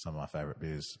beers, some of my favourite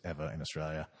beers ever in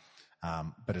Australia.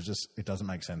 But it doesn't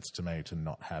make sense to me to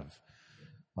not have,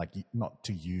 not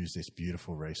to use this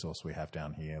beautiful resource we have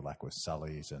down here, like with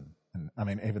Sully's and I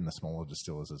mean, even the smaller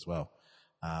distillers as well.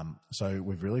 So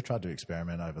we've really tried to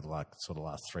experiment over the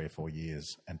last 3 or 4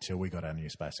 years until we got our new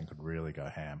space and could really go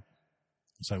ham.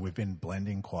 So we've been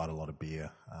blending quite a lot of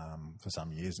beer for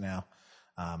some years now.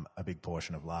 A big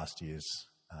portion of last year's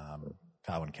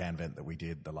Carwin Canvent that we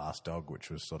did, The Last Dog, which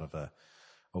was sort of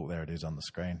there it is on the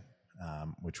screen,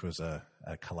 which was a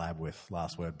collab with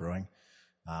Last Word Brewing.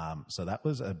 So that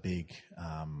was a big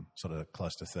sort of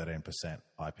close to 13%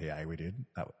 IPA we did.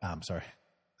 A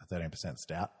 13%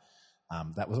 stout.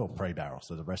 That was all pre-barrel,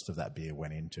 so the rest of that beer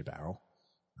went into barrel.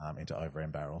 Into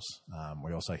Overeem barrels.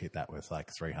 We also hit that with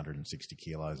 360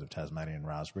 kilos of Tasmanian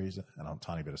raspberries and a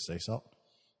tiny bit of sea salt.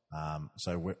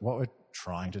 So what we're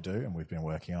trying to do, and we've been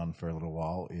working on for a little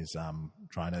while, is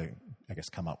trying to,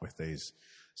 come up with these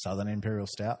Southern Imperial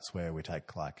Stouts where we take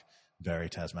very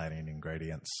Tasmanian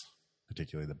ingredients,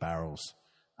 particularly the barrels,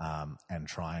 and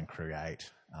try and create,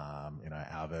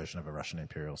 our version of a Russian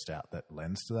Imperial Stout that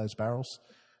lends to those barrels.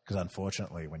 Because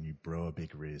unfortunately, when you brew a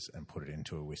big Riz and put it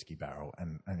into a whiskey barrel,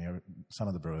 and some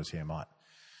of the brewers here might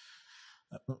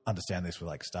understand this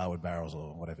with Starwood barrels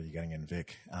or whatever you're getting in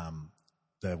Vic,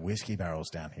 the whiskey barrels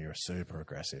down here are super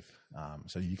aggressive.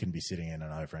 So you can be sitting in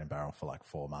an Overeem barrel for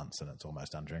 4 months and it's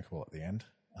almost undrinkable at the end.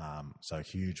 So a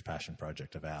huge passion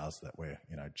project of ours that we're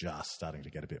just starting to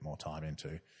get a bit more time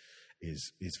into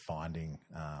is finding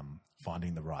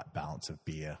the right balance of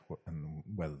beer, and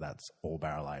whether that's all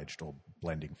barrel aged or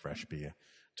blending fresh beer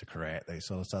to create these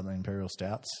sort of Southern Imperial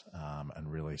Stouts,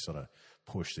 and really sort of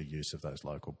push the use of those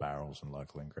local barrels and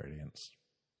local ingredients.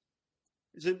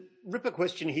 There's a ripper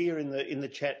question here in the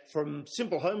chat from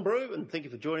Simple Homebrew, and thank you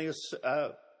for joining us,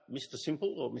 Mr.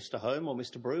 Simple or Mr. Home or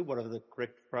Mr. Brew, whatever the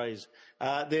correct phrase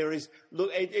there is.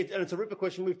 Look, and it's a ripper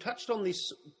question. We've touched on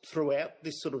this throughout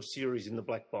this sort of series in the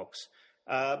Black Box,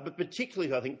 but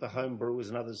particularly I think the home brewers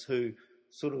and others who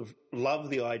sort of love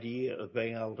the idea of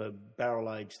being able to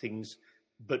barrel age things,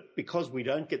 but because we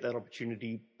don't get that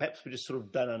opportunity, perhaps we just sort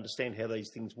of don't understand how these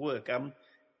things work.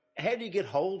 How do you get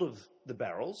hold of the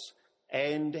barrels,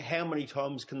 and how many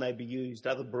times can they be used?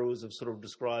 Other brewers have sort of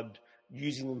described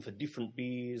using them for different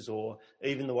beers, or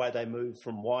even the way they move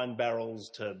from wine barrels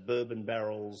to bourbon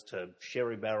barrels to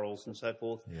sherry barrels and so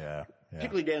forth. Yeah.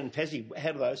 Particularly down in Tassie,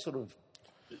 how do those sort of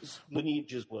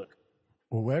lineages work?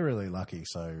 Well, we're really lucky.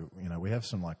 So, we have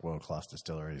some like world-class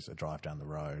distilleries that drive down the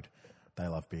road. They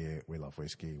love beer. We love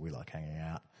whiskey. We like hanging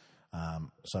out.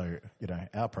 So,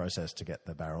 our process to get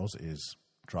the barrels is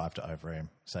drive to Overeem,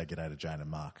 say g'day to Jane and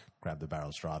Mark, grab the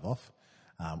barrels, drive off,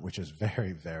 which is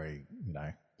very, very,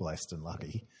 blessed and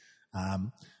lucky.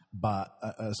 But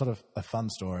a sort of a fun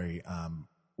story,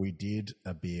 we did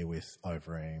a beer with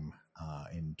Overeem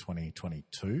in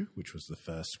 2022, which was the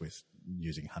first with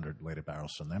using 100-litre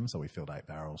barrels from them. So we filled 8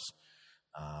 barrels,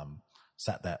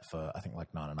 sat that for, I think,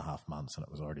 like 9.5 months, and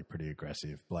it was already pretty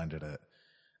aggressive, blended it,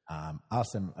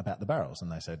 asked them about the barrels,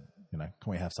 and they said, can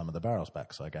we have some of the barrels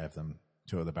back? So I gave them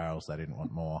 2 of the barrels. They didn't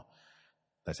want more.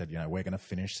 They said, we're going to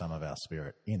finish some of our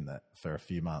spirit in that for a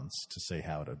few months to see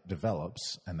how it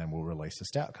develops, and then we'll release a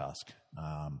stout cask.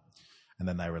 And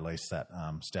then they released that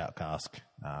stout cask.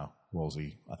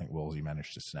 Wolsey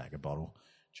managed to snag a bottle,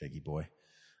 cheeky boy.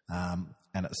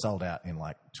 And it sold out in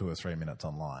like 2 or 3 minutes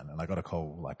online. And I got a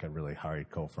call, like a really hurried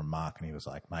call from Mark, and he was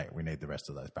like, mate, we need the rest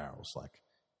of those barrels. Like,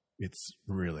 it's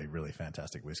really, really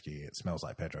fantastic whiskey. It smells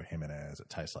like Pedro Jimenez. It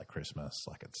tastes like Christmas.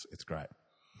 Like, it's great.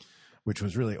 Which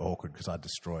was really awkward because I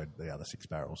destroyed the other 6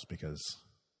 barrels because,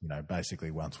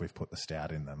 basically once we've put the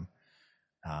stout in them,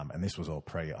 and this was all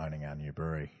pre-owning our new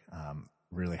brewery,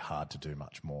 really hard to do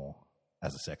much more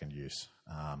as a second use.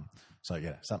 So,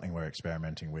 yeah, something we're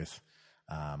experimenting with,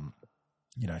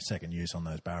 second use on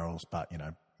those barrels, but,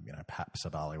 perhaps a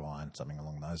barley wine, something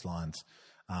along those lines.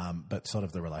 But sort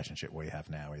of the relationship we have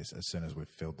now is as soon as we've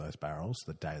filled those barrels,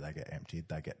 the day they get emptied,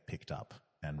 they get picked up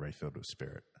and refilled with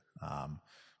spirit.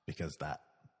 Because that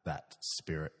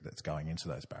spirit that's going into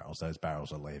those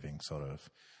barrels are leaving sort of,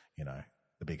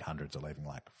 the big hundreds are leaving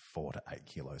like 4 to 8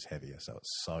 kilos heavier. So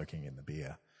it's soaking in the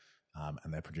beer,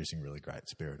 and they're producing really great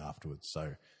spirit afterwards.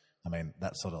 So, I mean,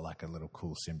 that's sort of like a little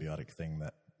cool symbiotic thing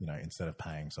that, instead of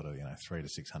paying sort of,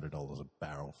 $300 to $600 a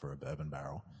barrel for a bourbon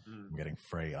barrel, I'm getting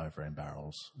free Overeem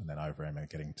barrels, and then Overeem are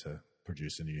getting to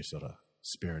produce a new sort of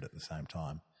spirit at the same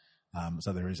time.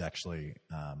 So there is actually,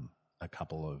 a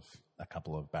couple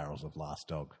of barrels of Last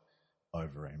Dog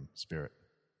Overeem spirit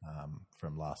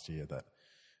from last year that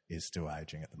is still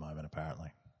aging at the moment, apparently.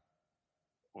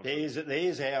 There's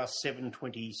our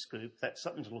 720 scoop. That's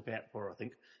something to look out for, I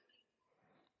think.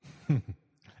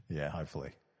 Yeah,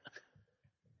 hopefully.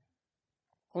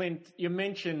 Clint, you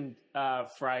mentioned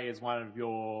Frey as one of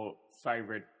your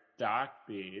favourite dark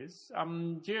beers.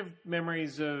 Do you have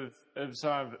memories of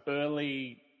some of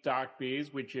early dark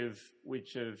beers which have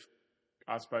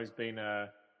I suppose been a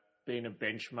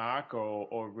benchmark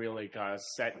or really kind of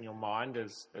sat in your mind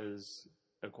as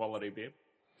a quality beer?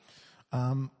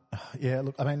 Yeah,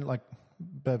 look, I mean, like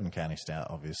Bourbon County Stout,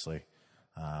 obviously,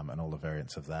 and all the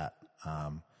variants of that.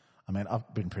 I mean,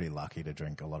 I've been pretty lucky to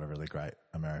drink a lot of really great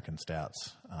American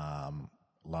stouts.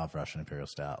 Love Russian Imperial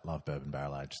Stout, love Bourbon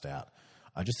Barrel Aged Stout.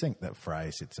 I just think that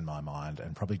Frey sits in my mind,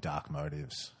 and probably Dark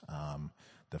Motives,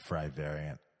 the Frey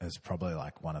variant, is probably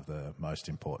like one of the most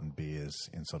important beers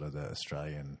in sort of the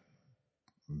Australian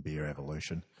beer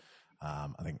evolution. I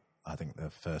think the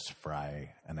first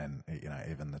Frey, and then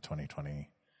even the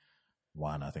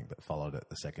 2021, I think that followed it,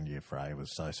 the second year Frey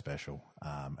was so special.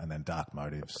 And then Dark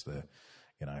Motives,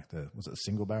 was it a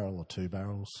single barrel or 2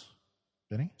 barrels,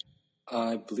 Benny?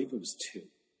 I believe it was 2.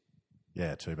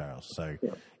 Yeah, 2 barrels. So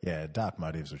yeah, Dark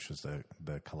Motives, which was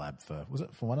the collab was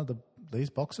it for one of these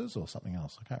boxes or something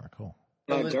else? I can't recall.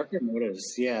 Darker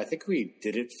Motives. Yeah, I think we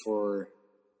did it for.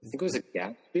 I think it was a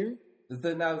Gap beer.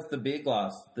 That was the beer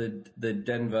glass, the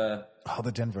Denver. Oh,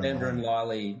 the Denver and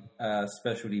Liley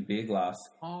specialty beer glass.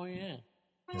 Oh yeah.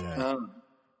 Yeah.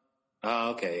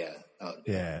 Okay, yeah. Oh,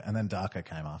 yeah, and then Darker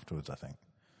came afterwards, I think.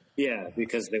 Yeah,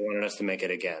 because they wanted us to make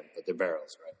it again, but they're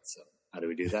barrels, right? So how do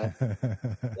we do that?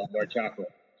 A lot more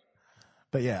chocolate.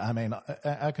 But yeah, I mean,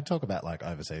 I could talk about like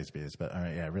overseas beers, but I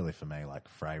mean, yeah, really for me, like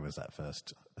Frey was that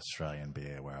first Australian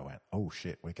beer where I went, oh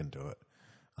shit, we can do it.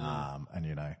 And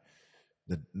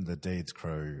the Deeds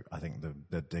crew, I think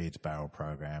the Deeds barrel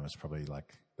program is probably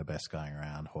like the best going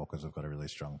around. Hawkers have got a really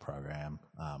strong program.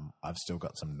 I've still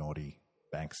got some naughty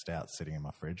bank stouts sitting in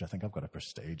my fridge. I think I've got a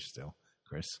Prestige still,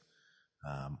 Chris.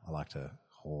 I like to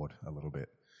hoard a little bit.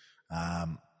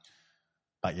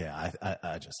 But yeah,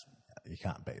 I just, you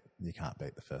can't beat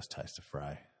the first taste of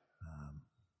Frey.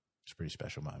 It's a pretty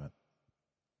special moment.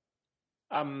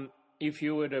 If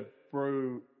you were to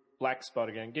brew Black Spot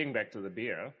again, getting back to the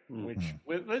beer,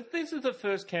 this is the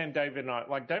first can David and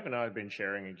I have been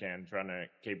sharing a can, trying to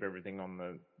keep everything on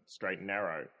the straight and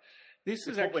narrow. This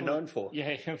is what we're known for.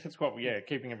 Yeah, that's what. Yeah,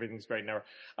 keeping everything straight and narrow.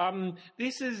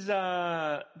 This is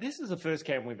the first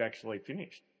can we've actually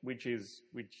finished, which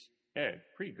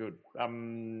pretty good. I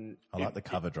like the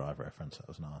cover drive reference. That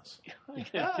was nice.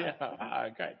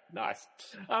 Great, nice.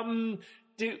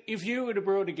 If you were to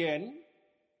brew it again,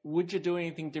 would you do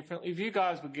anything differently? If you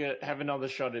guys would have another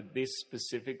shot at this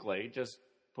specifically, just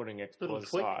putting export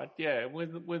aside,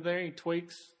 were there any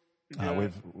tweaks?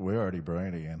 We're already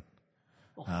brewing it again.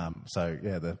 So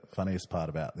yeah, the funniest part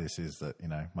about this is that, you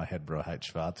know, my head brewer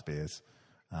hates Schwarz beers,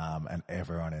 and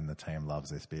everyone in the team loves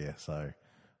this beer. So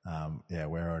yeah,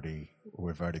 we've already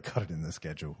got it in the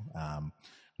schedule.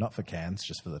 Not for cans,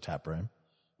 just for the tap room.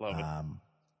 Love it.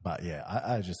 But yeah,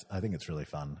 I think it's really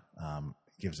fun.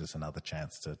 Gives us another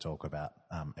chance to talk about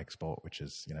export, which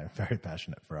is, you know, very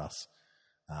passionate for us.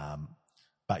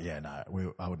 But yeah, no,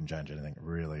 I wouldn't change anything.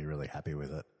 Really, really happy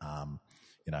with it.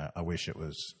 You know, I wish it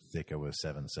was thicker with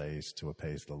 7 Cs to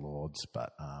appease the lords,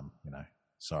 but you know,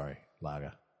 sorry,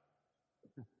 lager.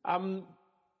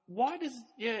 Why does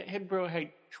head brewer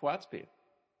hate Schwarzbier?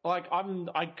 Like,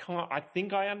 I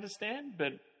think I understand,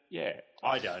 but yeah,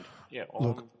 I don't. Yeah,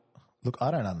 Look,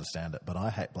 I don't understand it, but I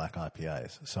hate black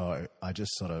IPAs. So I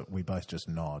just we both just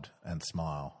nod and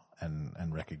smile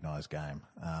and recognise game.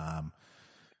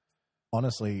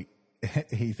 Honestly,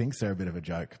 he thinks they're a bit of a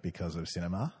joke because of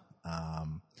cinema,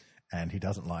 and he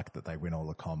doesn't like that they win all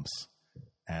the comps.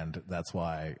 And that's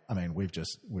why, I mean, we've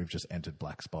just entered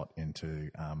Black Spot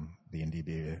into the Indie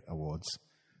Beer Awards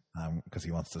because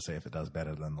he wants to see if it does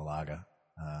better than the lager,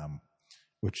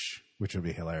 which would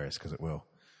be hilarious because it will.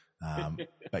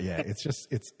 But yeah,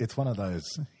 it's one of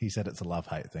those. He said it's a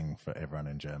love-hate thing for everyone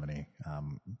in Germany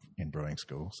in brewing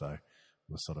school, so it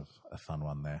was sort of a fun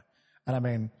one there. And I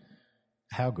mean,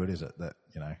 how good is it that,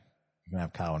 you know, you can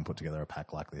have Carwin put together a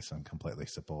pack like this and completely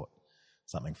support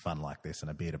something fun like this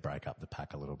and a beer to break up the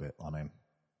pack a little bit. I mean,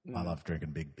 I love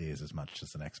drinking big beers as much as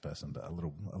the next person, but a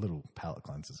little palate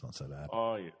cleanser is not so bad.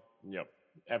 Oh, yeah. Yep,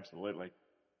 absolutely.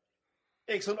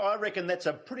 Excellent. I reckon that's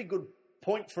a pretty good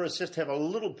point for us just to have a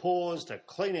little pause to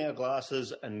clean our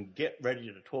glasses and get ready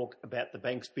to talk about the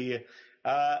Banks beer.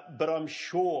 But I'm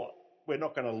sure we're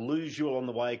not going to lose you along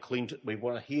the way, Clint. We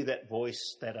want to hear that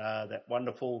voice, that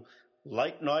wonderful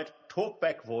late night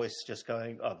talkback voice just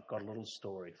going, I've got a little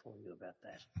story for you about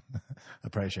that.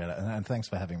 Appreciate it. And thanks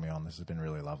for having me on. This has been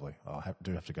really lovely. I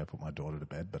do have to go put my daughter to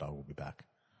bed, but I will be back.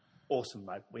 Awesome,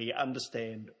 mate. We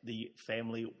understand the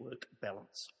family work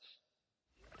balance.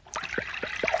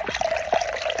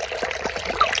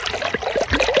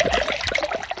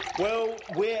 Well,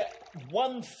 we're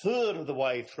 1/3 of the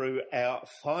way through our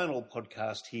final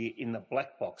podcast here in the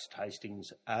Black Box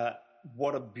Tastings.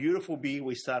 What a beautiful beer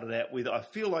we started out with. I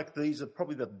feel like these are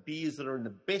probably the beers that are in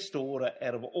the best order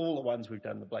out of all the ones we've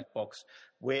done in the Black Box.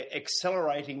 We're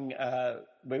accelerating.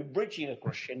 We're reaching a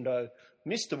crescendo.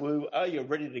 Mr. Wu, are you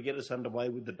ready to get us underway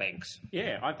with the Banks?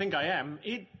 Yeah, I think I am.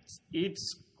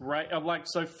 It's great.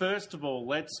 So first of all,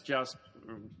 let's just,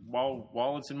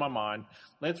 while it's in my mind,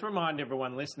 let's remind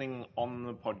everyone listening on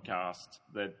the podcast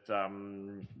that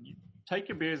you take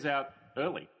your beers out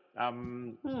early.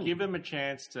 Give them a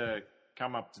chance to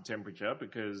come up to temperature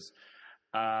because,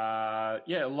 a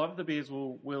lot of the beers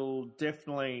will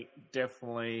definitely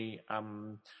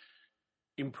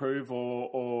improve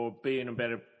or be in a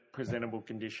better presentable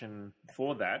condition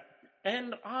for that.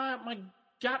 And my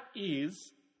gut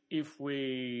is, if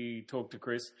we talk to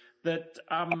Chris, that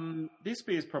this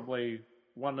beer is probably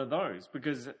one of those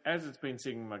because as it's been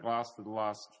sitting in my glass for the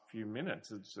last few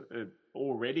minutes,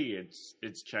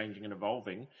 it's changing and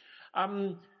evolving.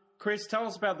 Chris, tell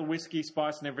us about the whiskey,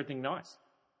 spice, and everything nice.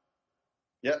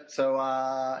 Yep. So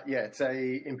it's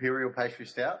a imperial pastry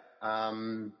stout.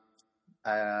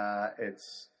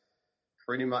 It's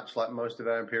pretty much like most of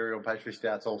our imperial pastry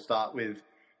stouts all start with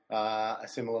a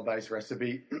similar base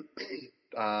recipe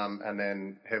and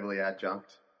then heavily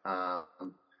adjunct.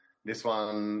 This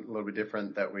one a little bit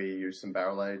different that we use some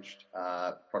barrel aged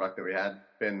product that we had.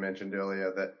 Ben mentioned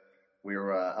earlier that we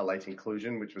were a late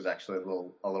inclusion, which was actually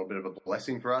a little bit of a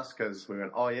blessing for us because we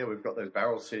went, oh yeah, we've got those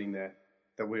barrels sitting there.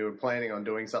 that we were planning on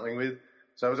doing something with.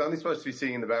 So it was only supposed to be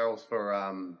sitting in the barrels for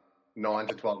 9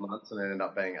 to 12 months, and it ended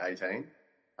up being 18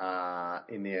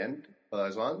 in the end for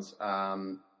those ones.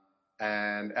 And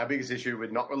our biggest issue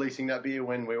with not releasing that beer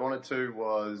when we wanted to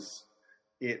was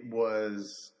it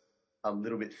was a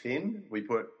little bit thin. We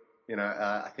put,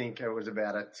 I think it was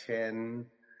about a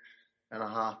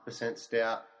 10.5%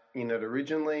 stout in it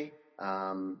originally,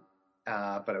 but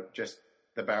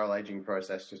the barrel aging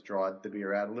process just dried the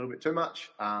beer out a little bit too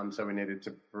much. So we needed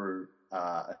to brew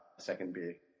a second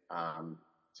beer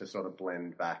to sort of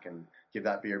blend back and give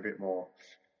that beer a bit more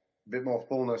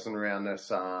fullness and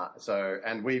roundness. One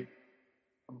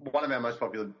of our most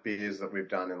popular beers that we've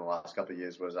done in the last couple of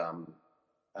years was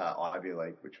Ivy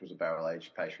League, which was a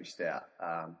barrel-aged pastry stout.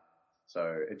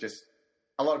 So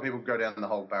a lot of people go down the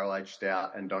whole barrel-aged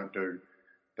stout and don't do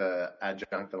the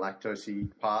adjunct, the lactose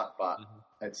part, but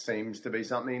it seems to be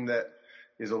something that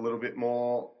is a little bit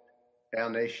more our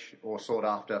niche or sought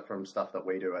after from stuff that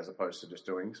we do as opposed to just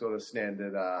doing sort of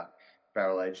standard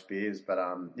barrel-aged beers. But,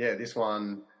 this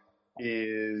one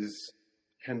is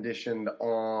conditioned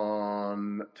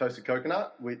on toasted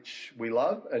coconut, which we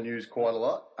love and use quite a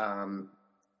lot.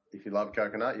 If you love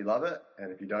coconut, you love it,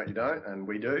 and if you don't, you don't, and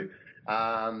we do.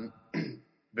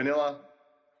 Vanilla,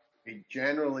 we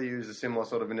generally use a similar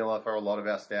sort of vanilla for a lot of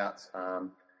our stouts,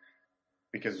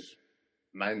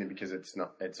 mainly because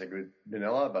it's a good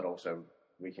vanilla, but also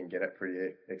we can get it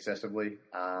pretty accessibly.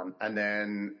 And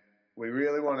then we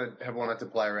really have wanted to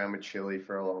play around with chili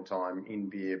for a long time in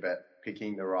beer, but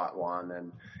picking the right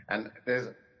one. And there's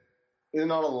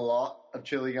not a lot of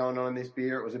chili going on in this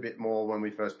beer. It was a bit more when we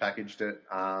first packaged it.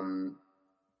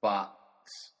 But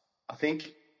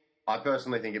I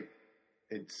personally think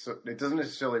it doesn't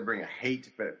necessarily bring a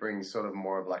heat, but it brings sort of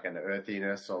more of like an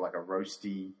earthiness or like a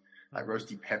roasty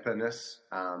pepperness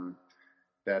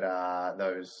that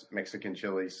those Mexican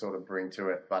chilies sort of bring to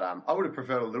it. But I would have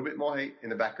preferred a little bit more heat in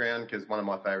the background, because one of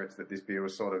my favorites that this beer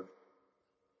was sort of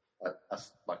a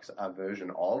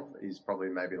version of is probably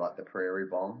maybe like the Prairie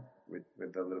Bomb with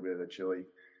a little bit of the chili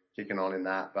kicking on in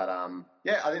that. But I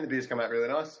think the beer's come out really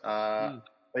nice.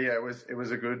 But yeah, it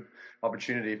was a good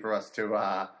opportunity for us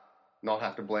to not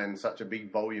have to blend such a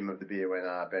big volume of the beer when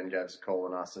Ben gave us a call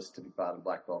and asked us to be part of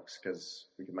Black Box, because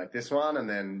we could make this one and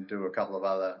then do a couple of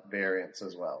other variants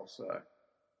as well. So,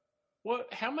 well,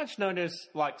 how much notice?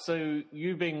 So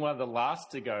you being one of the last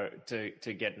to go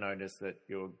to get notice that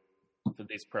you're for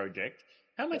this project,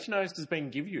 how much notice does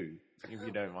Ben give you, if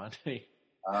you don't mind? Ben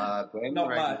Not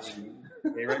much.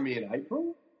 He rang me in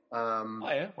April. Oh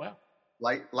yeah, wow.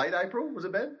 Late April, was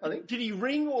it, Ben? I think. Did he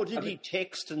ring or did he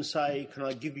text and say, "Can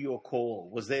I give you a call"?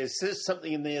 Was there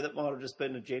something in there that might have just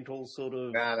been a gentle sort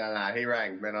of? No. He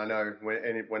rang, Ben. I know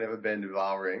whenever Ben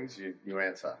Duval rings, you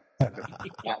answer.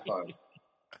 That phone.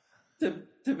 To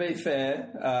be fair,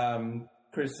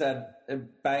 Chris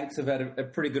Banks have had a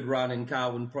pretty good run in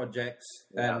Carwin projects,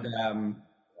 and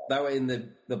they were in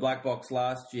the Black Box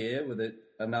last year with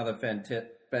another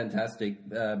fantastic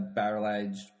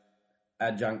barrel-aged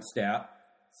adjunct stout.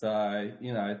 So,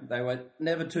 they were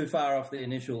never too far off the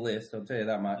initial list, I'll tell you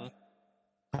that much.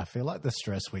 I feel like the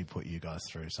stress we put you guys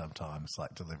through sometimes,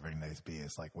 like delivering these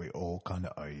beers, like we all kind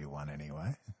of owe you one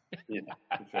anyway. Yeah,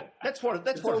 for sure. That's what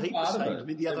he was saying to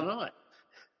me the other night.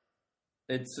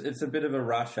 It's a bit of a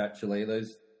rush, actually.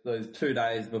 Those 2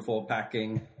 days before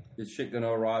packing, is shit going to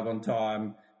arrive on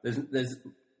time? There's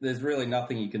really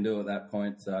nothing you can do at that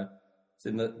point. So it's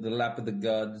in the lap of the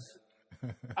gods.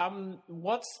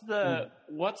 What's the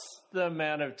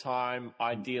amount of time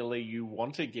ideally you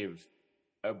want to give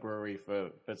a brewery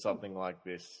for something like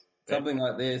this? Something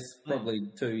like this, probably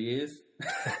 2 years.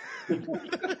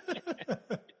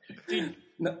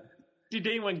 Did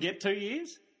anyone get 2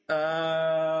 years?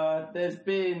 There's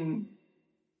been...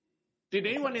 Did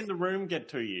anyone in the room get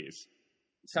 2 years?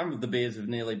 Some of the beers have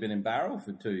nearly been in barrel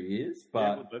for 2 years,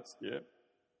 but...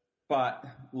 But,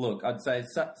 look, I'd say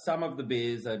some of the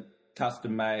beers are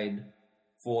custom-made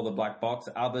for the Black Box.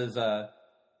 Others are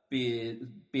beer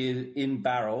in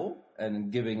barrel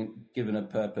and given a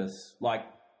purpose, like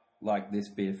this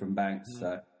beer from Banks.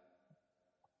 So.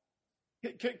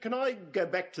 Can I go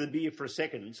back to the beer for a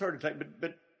second? Sorry to take,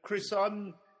 but Chris,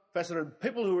 I'm fascinated.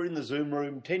 People who are in the Zoom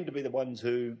room tend to be the ones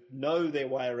who know their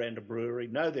way around a brewery,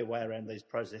 know their way around these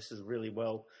processes really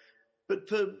well. But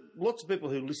for lots of people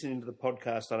who listen into the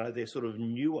podcast, I know they're sort of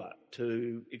newer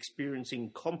to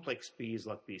experiencing complex beers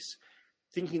like this,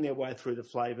 thinking their way through the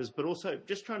flavours, but also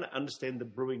just trying to understand the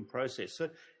brewing process. So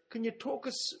can you talk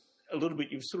us a little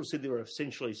bit? You've sort of said there are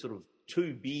essentially sort of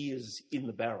 2 beers in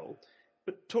the barrel,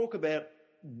 but talk about,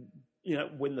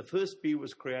 when the first beer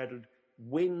was created,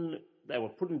 when they were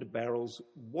put into barrels,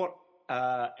 what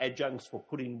adjuncts were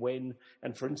put in when,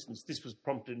 and for instance, this was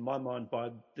prompted in my mind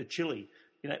by the chili.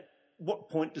 What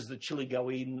point does the chili go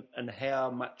in, and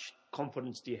how much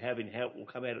confidence do you have in how it will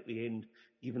come out at the end,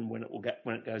 given when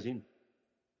it goes in?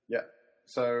 Yeah.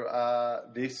 So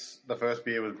the first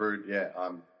beer was brewed. Yeah.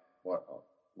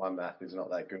 My math is not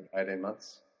that good. 18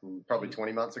 months, probably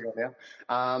 20 months ago now.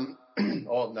 A bit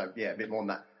more than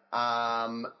that.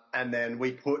 And then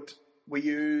we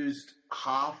used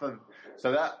half of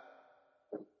that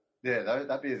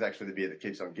beer is actually the beer that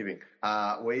keeps on giving.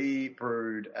 We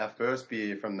brewed our first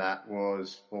beer from that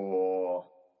was for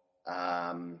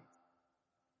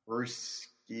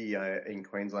Brewski in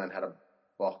Queensland had a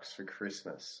box for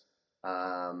Christmas.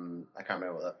 I can't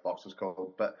remember what that box was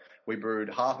called, but we brewed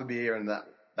half a beer and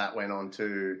that went on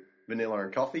to vanilla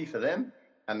and coffee for them.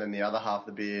 And then the other half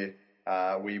of the beer,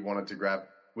 we wanted to grab.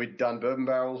 We'd done bourbon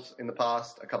barrels in the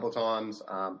past a couple of times,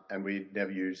 and we'd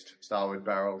never used Starwood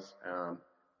barrels.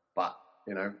 But,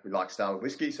 we like Starwood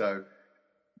whiskey, so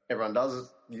everyone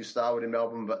does use Starwood in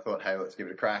Melbourne, but thought, hey, let's give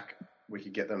it a crack. We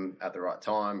could get them at the right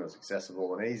time. It was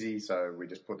accessible and easy, so we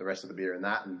just put the rest of the beer in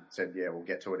that and said, yeah, we'll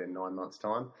get to it in 9 months'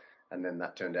 time. And then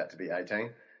that turned out to be 18.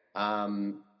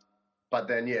 But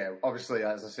then, yeah, obviously,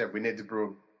 as I said, we need to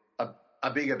brew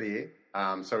a bigger beer.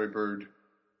 So we brewed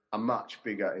a much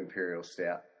bigger Imperial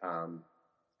Stout.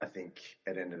 I think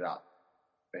it ended up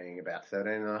being about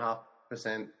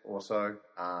 13.5% or so,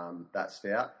 that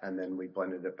stout. And then we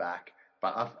blended it back.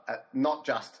 But not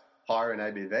just higher in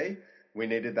ABV. We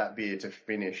needed that beer to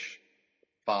finish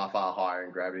far, far higher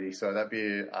in gravity. So that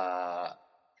beer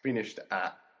finished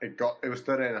at... It was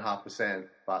 13.5%,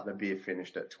 but the beer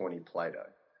finished at 20 Plato.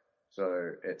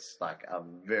 So it's like a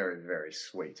very, very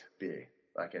sweet beer.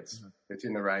 Like it's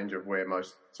in the range of where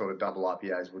most sort of double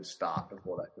IPAs would start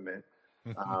before that ferment.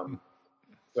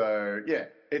 So yeah,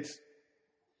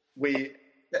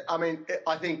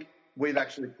 I think we've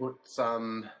actually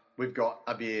we've got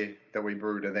a beer that we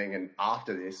brewed and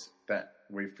after this that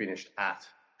we finished at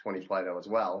 20 Plato as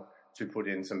well to put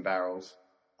in some barrels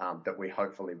that we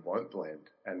hopefully won't blend,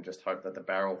 and just hope that the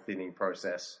barrel thinning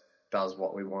process does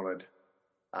what we wanted,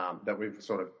 that we've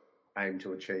sort of aimed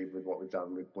to achieve with what we've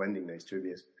done with blending these two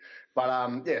beers.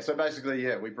 But so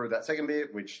basically, we brewed that second beer,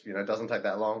 which doesn't take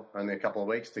that long, only a couple of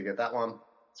weeks to get that one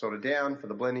sort of down for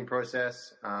the blending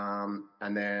process.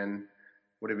 And then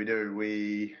what did we do?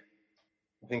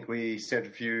 I think we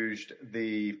centrifuged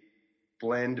the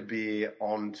blend beer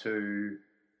onto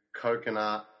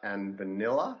coconut and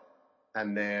vanilla.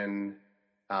 And then,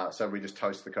 so we just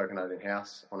toast the coconut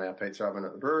in-house on our pizza oven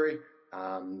at the brewery.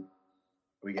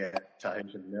 We get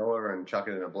Tahitian vanilla and chuck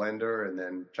it in a blender, and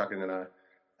then chuck it in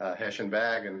a Hessian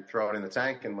bag and throw it in the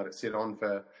tank and let it sit on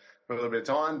for a little bit of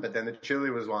time. But then the chili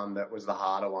was one that was the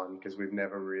harder one because we've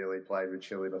never really played with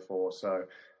chili before. So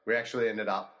we actually ended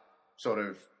up sort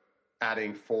of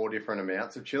adding 4 different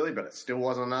amounts of chili, but it still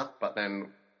wasn't enough. But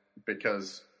then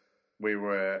because we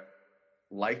were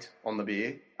late on the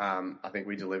beer, I think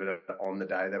we delivered it on the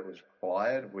day that was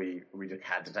required. We just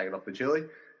had to take it off the chili,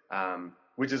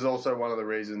 which is also one of the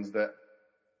reasons that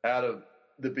out of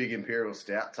the big Imperial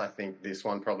Stouts, I think this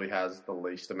one probably has the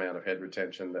least amount of head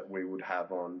retention that we would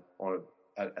have on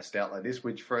a stout like this,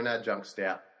 which for an adjunct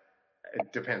stout,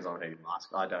 it depends on who you ask.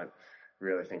 I don't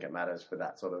really think it matters for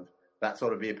that sort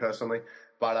of beer personally.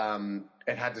 But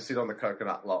it had to sit on the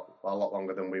coconut a lot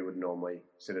longer than we would normally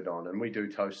sit it on. And we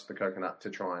do toast the coconut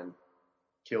to try and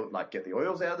get the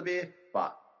oils out of the beer.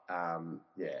 But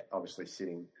obviously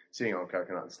sitting on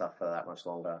coconut and stuff for that much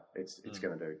longer, it's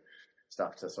going to do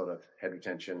stuff to sort of head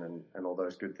retention and all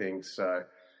those good things. So,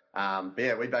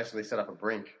 we basically set up a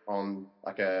brink on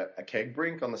like a keg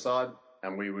brink on the side,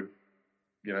 and we would,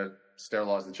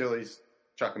 sterilize the chilies,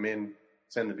 chuck them in,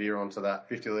 send the beer onto that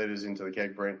 50 litres into the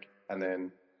keg brink, and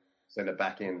then send it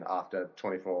back in after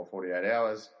 24, 48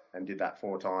 hours, and did that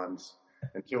 4 times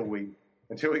until we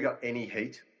got any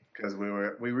heat, because we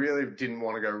really didn't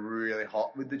want to go really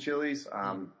hot with the chilies,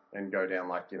 and go down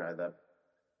like, the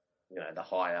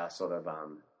higher sort of,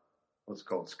 what's it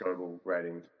called, Scoville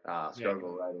rating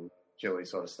chili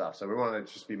sort of stuff. So we wanted it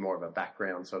to just be more of a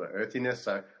background sort of earthiness.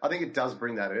 So I think it does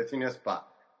bring that earthiness, but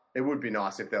it would be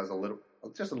nice if there was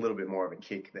just a little bit more of a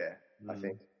kick there, I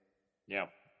think. Yeah.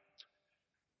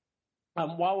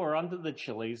 While we're under the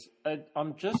chilies,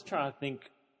 I'm just trying to think.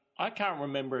 I can't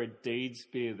remember a Deeds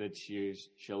beer that's used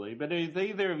chili, but is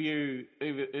either of you,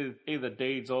 either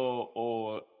Deeds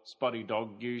or Spotty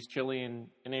Dog, use chili in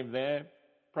any of their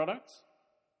products?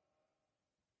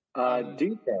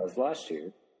 Deeds has last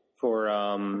year for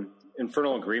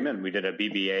Infernal Agreement. We did a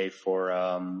BBA for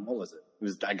what was it?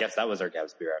 I guess that was our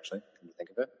Gabs beer, actually. Can you think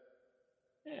of it?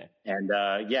 Yeah. And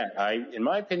in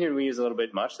my opinion, we use a little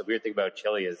bit much. The weird thing about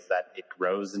chili is that it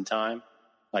grows in time.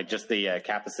 Like just the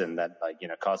capsaicin that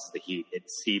causes the heat, it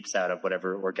seeps out of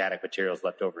whatever organic material is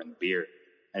left over in the beer,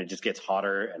 and it just gets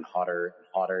hotter and hotter and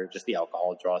hotter. Just the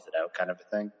alcohol draws it out, kind of a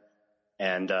thing.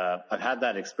 And I've had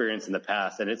that experience in the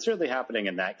past, and it's certainly happening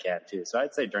in that can too. So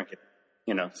I'd say drink it,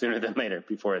 sooner than later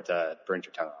before it burns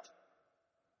your tongue off.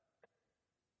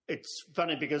 It's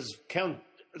funny because Count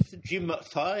Jim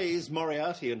Thies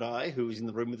Moriarty and I, who is in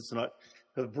the room with us tonight,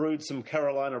 have brewed some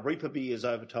Carolina Reaper beers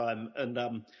over time, and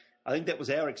I think that was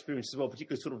our experience as well,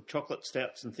 particularly sort of chocolate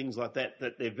stouts and things like that,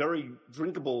 that they're very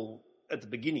drinkable at the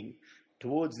beginning.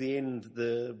 Towards the end,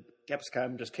 the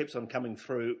capsicum just keeps on coming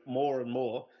through more and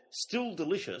more. Still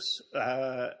delicious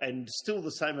and still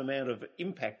the same amount of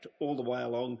impact all the way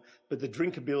along, but the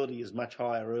drinkability is much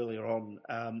higher earlier on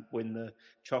when the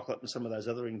chocolate and some of those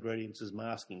other ingredients is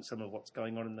masking some of what's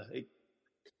going on in the heat.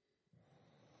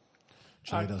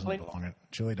 Chili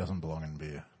doesn't belong in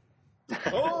beer.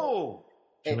 Oh!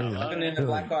 Even in the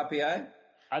black IPA?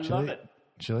 I love it.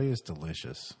 Chili is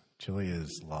delicious. Chili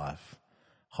is life.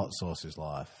 Hot sauce is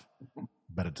life.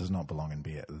 But it does not belong in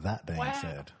beer. That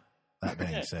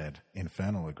being said,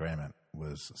 Infernal Agreement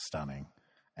was stunning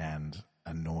and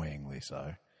annoyingly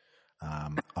so.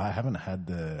 I haven't had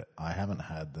the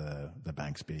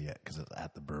Banks beer yet because it's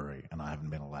at the brewery, and I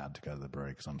haven't been allowed to go to the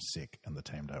brewery because I'm sick and the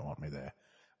team don't want me there.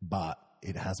 But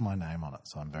it has my name on it,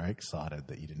 so I'm very excited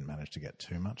that you didn't manage to get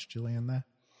too much chili in there.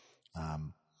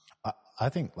 I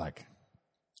think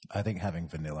having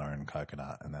vanilla and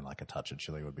coconut and then like a touch of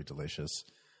chili would be delicious.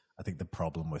 I think the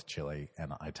problem with chili,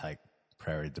 and I take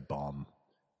Prairie de Bombe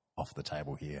off the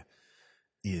table here,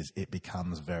 is it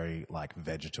becomes very like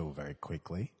vegetal very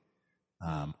quickly.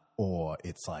 Or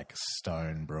it's like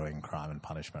Stone Brewing Crime and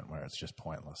Punishment where it's just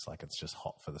pointless. Like it's just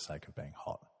hot for the sake of being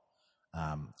hot.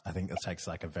 I think it takes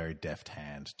like a very deft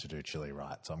hand to do chili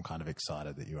right. So I'm kind of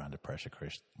excited that you're under pressure,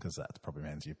 Chris, because that probably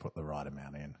means you put the right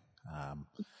amount in.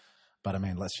 But I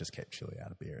mean, let's just keep chili out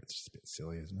of beer. It's just a bit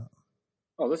silly, isn't it?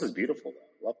 Oh, this is beautiful.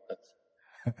 Love this.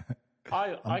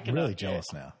 I'm really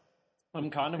jealous now. I'm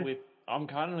kind of with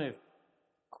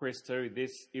Chris too.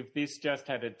 If this just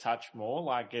had a touch more,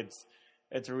 like it's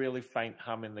a really faint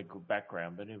hum in the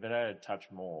background, but if it had a touch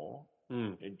more,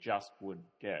 it just would.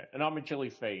 Yeah, and I'm a chili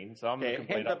fiend, so I'm a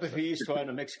complete hand up if you used to own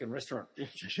a Mexican restaurant.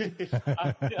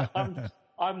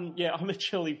 I'm a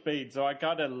chili fiend, so I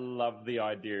kind of love the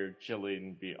idea of chili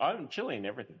and beer. I'm chili and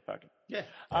everything, fucking. Yeah.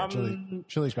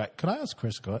 Chili's great. Can I ask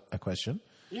Chris a question?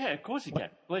 Yeah, of course you can.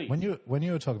 Please. When you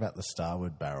were talking about the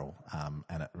Starwood barrel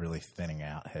and it really thinning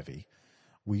out heavy,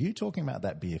 were you talking about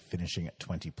that beer finishing at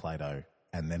 20 Plato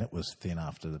and then it was thin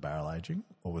after the barrel aging,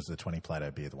 or was the 20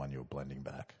 Plato beer the one you were blending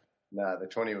back? No, the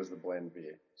 20 was the blend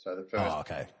beer. So the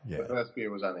first beer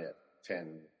was only at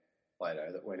 10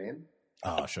 Plato that went in.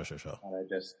 Oh, sure. And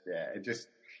it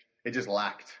just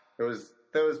lacked. There was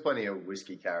plenty of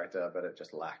whiskey character, but it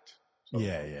just lacked.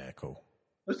 Yeah, cool.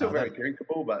 It was still very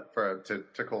drinkable, but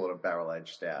to call it a barrel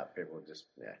aged stout, people would just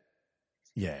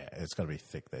Yeah, it's got to be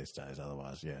thick these days,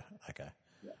 otherwise, yeah, okay.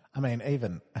 Yeah. I mean,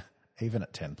 even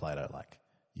at 10 Plato, like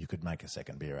you could make a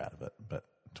second beer out of it, but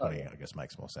 20, I guess,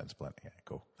 makes more sense blending. Yeah,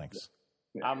 cool. Thanks.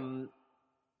 Yeah.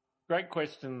 Great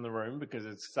question in the room because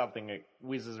it's something that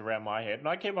whizzes around my head. And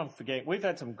I keep on forgetting. We've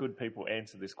had some good people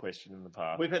answer this question in the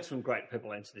past. We've had some great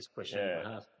people answer this question in the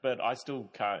past. But I still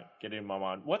can't get it in my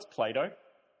mind. What's Plato?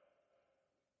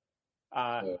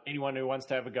 Anyone who wants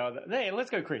to have a go at that? Yeah, let's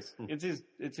go, Chris. It's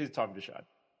his time to shine.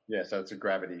 Yeah, so it's a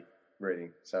gravity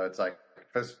reading. So it's like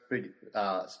first big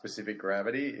specific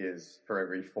gravity is for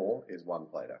every 4 is 1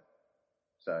 Plato.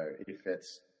 So if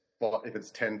it's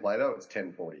 10 Plato, it's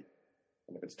 1040.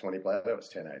 And if it's 20 Plato,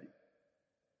 it's 1080.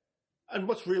 And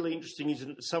what's really interesting is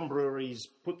that some breweries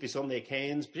put this on their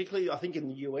cans, particularly I think in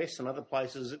the US and other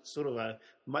places, it's sort of a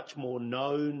much more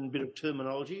known bit of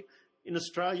terminology. In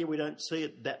Australia, we don't see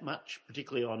it that much,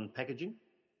 particularly on packaging.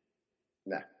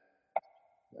 No.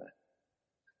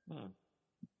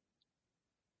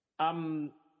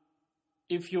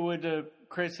 If you were to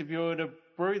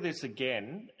brew this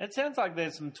again, it sounds like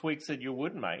there's some tweaks that you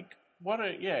would make.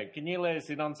 Can you let us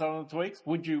in on some of the tweaks?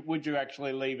 Would you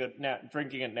actually leave it now,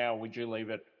 drinking it now, would you leave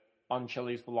it on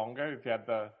chilies for longer if you had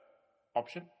the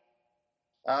option?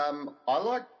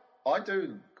 I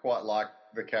do quite like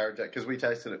the character, because we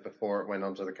tasted it before it went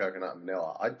onto the coconut and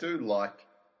vanilla. I do like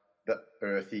the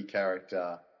earthy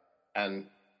character, and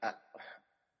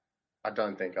I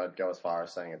don't think I'd go as far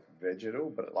as saying it's vegetal,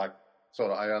 but like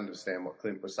sort of I understand what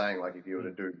Clint was saying, like if you were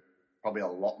to do probably a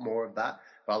lot more of that.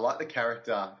 But I like the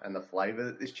character and the flavour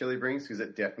that this chili brings, because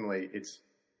it's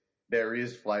there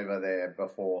is flavour there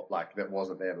before, like that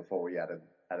wasn't there before we added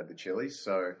the chilies.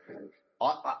 So,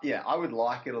 I would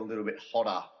like it a little bit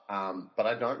hotter, but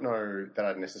I don't know that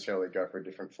I'd necessarily go for a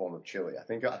different form of chili. I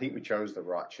think we chose the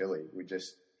right chili.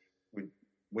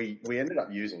 We ended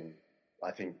up using,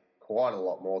 I think, quite a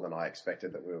lot more than I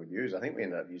expected that we would use. I think we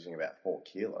ended up using about 4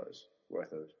 kilos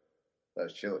worth of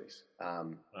those chilies.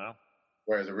 Wow.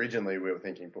 Whereas originally we were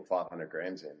thinking put 500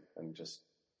 grams in and just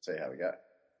see how we go.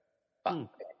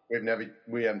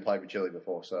 We haven't played with chili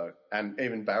before, so, and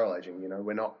even barrel aging,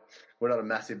 we're not a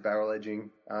massive barrel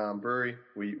aging brewery.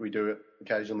 We do it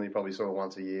occasionally, probably sort of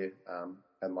once a year,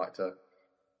 and like to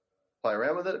play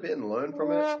around with it a bit and learn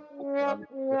from it.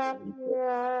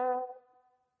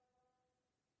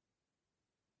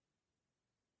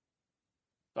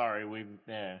 Sorry,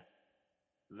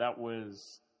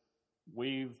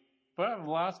 for the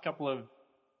last couple of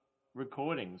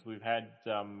recordings, we've had,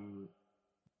 we've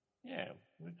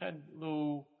had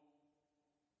little,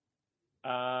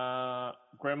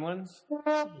 gremlins.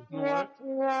 I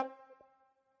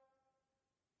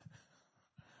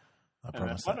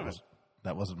promise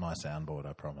that wasn't my soundboard,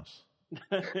 I promise.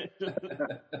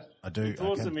 I do. It's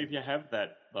awesome if you have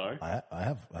that, though. I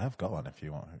have got one. If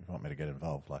you want me to get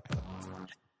involved,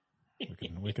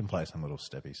 we can play some little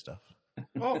steppy stuff.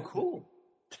 Oh, cool.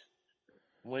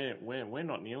 We're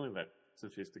not nearly that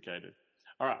sophisticated.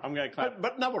 All right, I'm going to clap.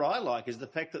 But what I like is the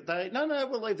fact that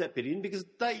we'll leave that bit in because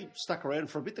they stuck around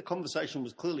for a bit. The conversation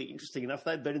was clearly interesting enough.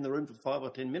 They'd been in the room for 5 or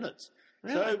 10 minutes.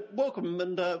 Really? So welcome,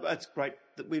 and it's great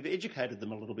that we've educated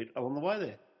them a little bit along the way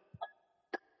there.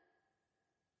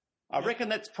 I reckon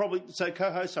that's probably, so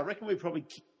co-hosts, I reckon we probably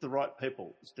kicked the right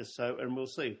people, just so, and we'll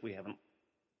see if we haven't.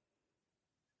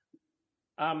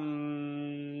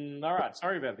 All right,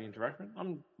 sorry about the interruption.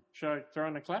 Should I throw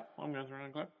in a clap? I'm going to throw in a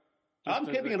clap. I'm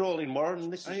keeping it all in, Warren.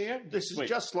 This is Sweet.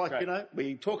 Just like, Great.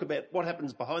 we talk about what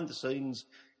happens behind the scenes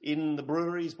in the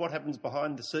breweries, what happens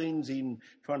behind the scenes in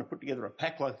trying to put together a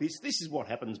pack like this. This is what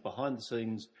happens behind the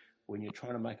scenes when you're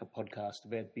trying to make a podcast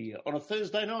about beer on a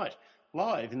Thursday night,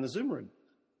 live in the Zoom room.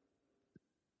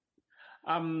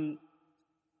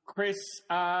 Chris,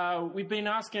 we've been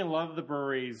asking a lot of the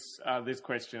breweries this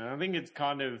question, and I think it's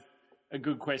kind of a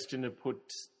good question to put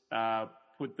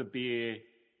the beer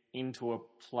into a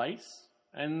place.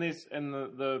 And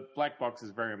the black box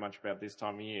is very much about this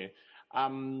time of year.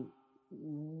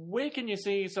 Where can you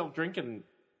see yourself drinking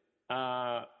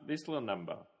this little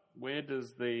number? Where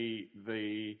does the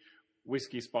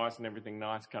whiskey, spice, and everything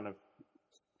nice kind of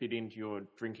fit into your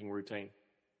drinking routine?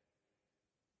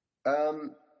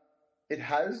 It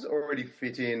has already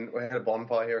fit in. We had a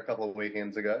bonfire here a couple of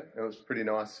weekends ago. It was pretty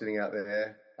nice sitting out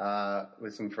there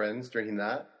with some friends drinking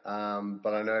that.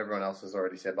 But I know everyone else has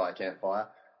already said by a campfire.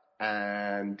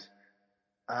 And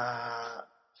I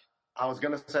was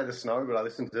going to say the snow, but I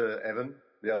listened to Evan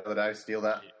the other day steal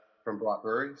that from Bright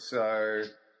Brewery. So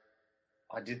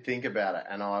I did think about it,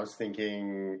 and I was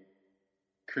thinking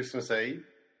Christmas Eve.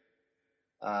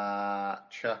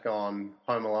 Chuck on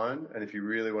Home Alone, and if you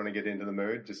really want to get into the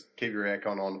mood, just keep your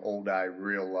aircon on all day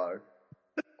real low,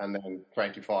 and then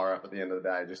crank your fire up at the end of the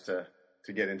day just to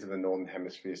get into the Northern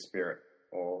Hemisphere spirit,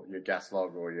 or your gas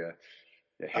log, or your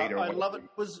heater. I love it.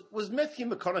 Was Matthew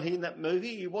McConaughey in that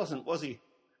movie? He wasn't, was he?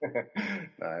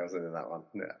 No, he wasn't in that one.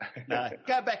 No.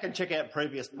 Go back and check out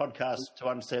previous podcasts to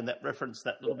understand that reference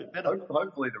that little bit better.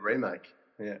 Hopefully the remake.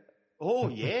 Yeah. Oh,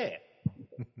 yeah.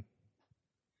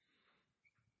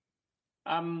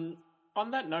 On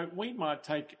that note, we might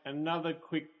take another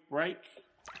quick break.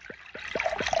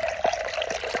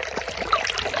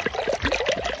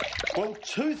 Well,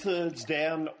 2/3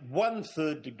 down,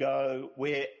 1/3 to go.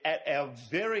 We're at our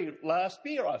very last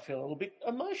beer. I feel a little bit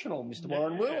emotional, Mr.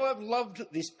 Warren. Well, I've loved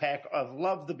this pack. I've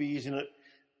loved the beers in it.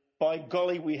 By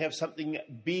golly, we have something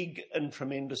big and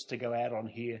tremendous to go out on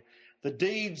here. The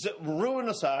Deeds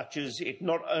Ruinous Archers. It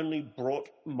not only brought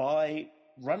my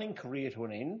running career to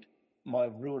an end, my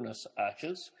ruinous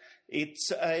archers.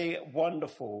 It's a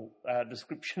wonderful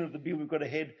description of the beer we've got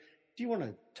ahead. Do you want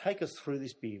to take us through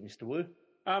this beer, Mr. Wu?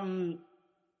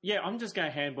 Yeah, I'm just going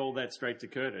to handball that straight to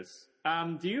Curtis.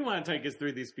 Do you want to take us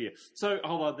through this beer? So,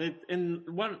 hold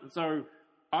on. So,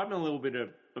 I'm a little bit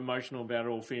emotional about it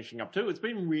all finishing up too. It's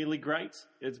been really great.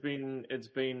 It's been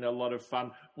a lot of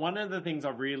fun. One of the things I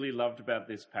really loved about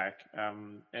this pack,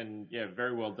 and yeah,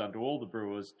 very well done to all the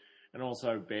brewers, and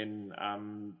also Ben,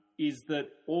 is that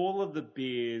all of the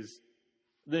beers,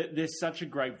 there's such a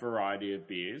great variety of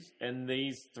beers, and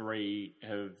these three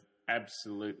have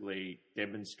absolutely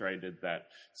demonstrated that.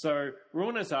 So,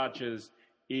 Ruinous Archers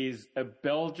is a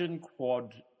Belgian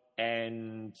quad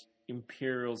and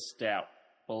Imperial Stout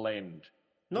blend.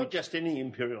 Not just any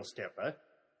Imperial Stout, though.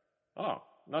 Oh,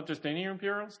 not just any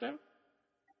Imperial Stout?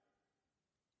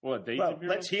 What, Well,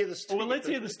 let's hear the story. Well, let's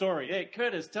hear the story. Hey,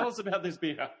 Curtis, tell us about this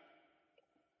beer.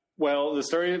 Well, the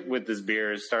story with this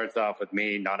beer starts off with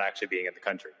me not actually being in the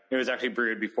country. It was actually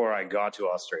brewed before I got to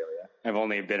Australia. I've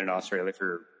only been in Australia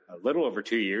for a little over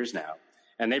 2 years now.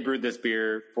 And they brewed this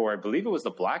beer for, I believe it was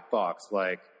the Black Box,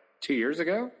 like 2 years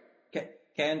ago?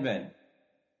 Can Van.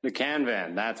 The Can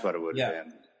Van, that's what it would have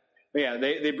been. But yeah,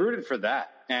 they brewed it for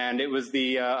that. And it was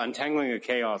the Untangling of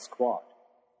Chaos quad.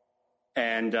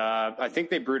 And I think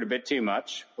they brewed a bit too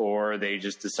much, or they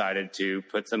just decided to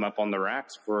put some up on the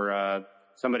racks for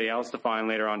somebody else to find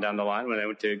later on down the line when they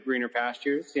went to greener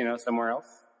pastures, somewhere else.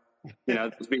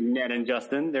 It's been Ned and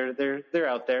Justin. They're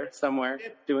out there somewhere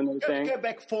doing their thing. Go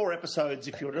back 4 episodes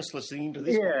if you're just listening to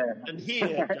this one and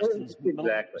hear Justin's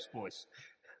melodious voice.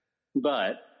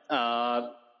 But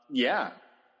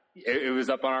it was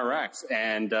up on our racks.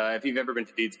 And if you've ever been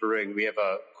to Deeds Brewing, we have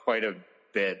quite a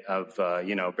bit of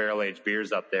barrel-aged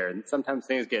beers up there, and sometimes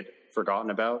things get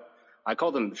forgotten about. I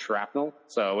call them shrapnel.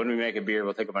 So when we make a beer,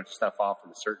 we'll take a bunch of stuff off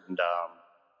from a certain,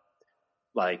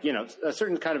 a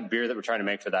certain kind of beer that we're trying to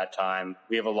make for that time.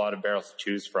 We have a lot of barrels to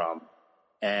choose from,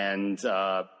 and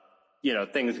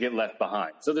things get left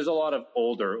behind. So there's a lot of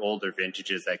older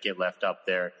vintages that get left up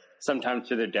there, sometimes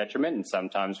to their detriment and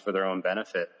sometimes for their own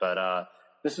benefit. But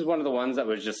this is one of the ones that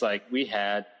was just like, we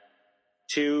had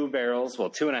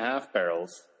 2.5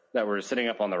 barrels that were sitting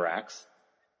up on the racks,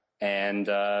 and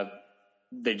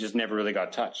they just never really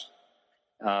got touched.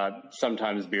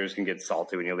 Sometimes beers can get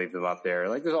salty when you leave them up there.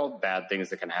 Like, there's all bad things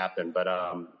that can happen, but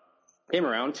came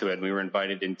around to it, and we were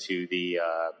invited into the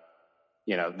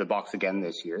box again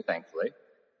this year, thankfully.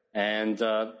 And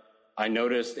I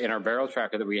noticed in our barrel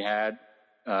tracker that we had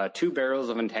 2 barrels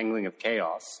of Untangling of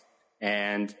Chaos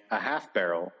and a half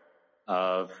barrel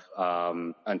of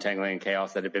Untangling of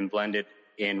Chaos that had been blended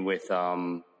in with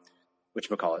the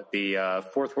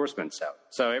Fourth Horseman Stout.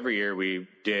 So every year we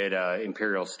did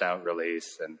Imperial Stout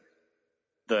release, and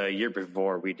the year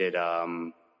before we did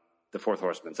the Fourth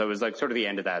Horseman. So it was like sort of the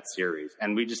end of that series,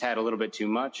 and we just had a little bit too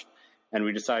much, and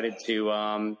we decided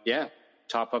to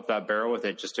top up that barrel with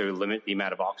it just to limit the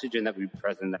amount of oxygen that we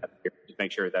present in that beer, to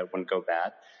make sure that wouldn't go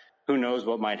bad. Who knows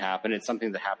what might happen? It's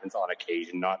something that happens on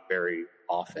occasion, not very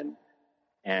often.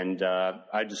 And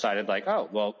I decided,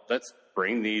 let's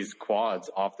bring these quads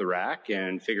off the rack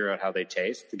and figure out how they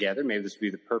taste together. Maybe this would be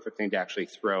the perfect thing to actually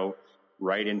throw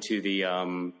right into the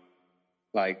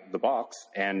box.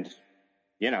 And,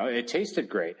 it tasted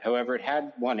great. However, it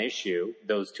had one issue,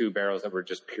 those 2 barrels that were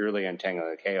just purely Untangling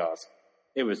the Chaos.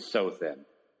 It was so thin,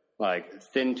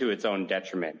 thin to its own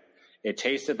detriment. It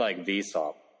tasted like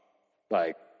VSOP,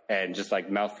 and just like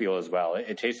mouthfeel as well.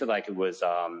 It tasted like it was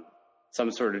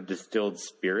some sort of distilled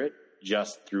spirit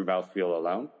just through mouthfeel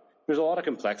alone. There's a lot of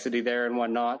complexity there and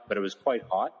whatnot, but it was quite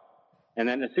hot. And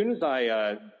then as soon as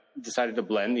I decided to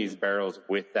blend these barrels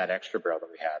with that extra barrel that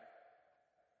we had,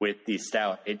 with the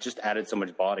stout, it just added so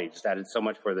much body, just added so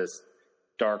much for this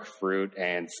dark fruit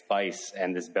and spice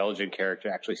and this Belgian character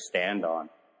to actually stand on,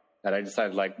 that I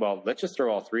decided, let's just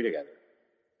throw all 3 together,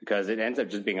 because it ends up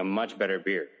just being a much better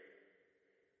beer.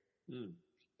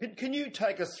 Can you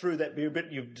take us through that beer a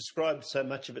bit? You've described so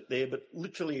much of it there, but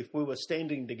literally if we were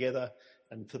standing together,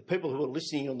 and for people who are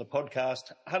listening on the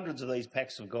podcast, hundreds of these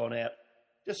packs have gone out.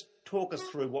 Just talk us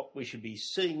through what we should be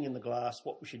seeing in the glass,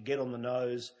 what we should get on the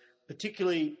nose,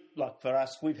 particularly for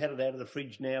us, we've had it out of the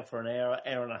fridge now for an hour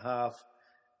and a half.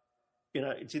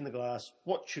 It's in the glass.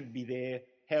 What should be there?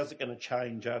 How's it going to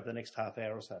change over the next half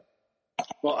hour or so?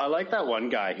 Well, I like that one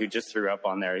guy who just threw up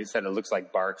on there. He said it looks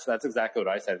like Barks. That's exactly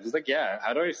what I said. He's like, yeah,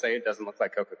 how do I say it doesn't look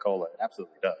like Coca-Cola? It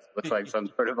absolutely does. It looks like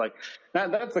some sort of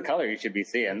that's the color you should be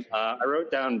seeing. I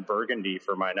wrote down burgundy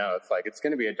for my notes. It's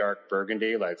going to be a dark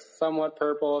burgundy, somewhat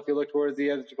purple if you look towards the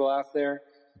edge of the glass there.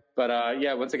 But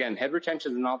once again, head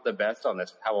retention is not the best on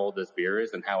this, how old this beer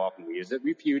is and how often we use it.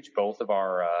 We've used both of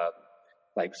our,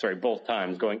 both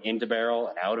times going into barrel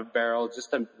and out of barrel,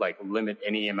 just to limit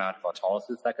any amount of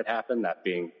autolysis that could happen, that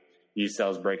being yeast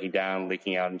cells breaking down,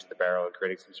 leaking out into the barrel and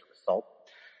creating some sort of salt.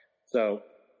 So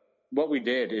what we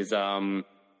did is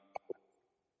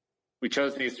we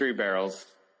chose these 3 barrels.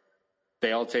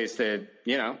 They all tasted,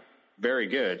 very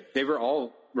good. They were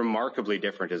all remarkably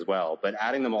different as well, but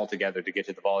adding them all together to get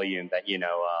to the volume that,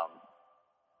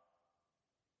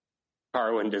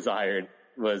 Carwin desired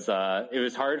was, it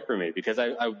was hard for me, because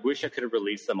I wish I could have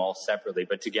released them all separately,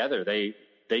 but together they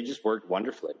just worked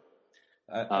wonderfully.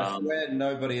 I swear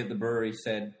nobody at the brewery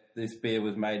said this beer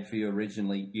was made for you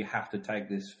originally. You have to take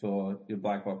this for your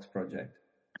Black Box project.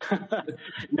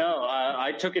 No,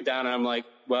 I took it down and I'm like,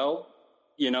 well,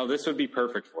 This would be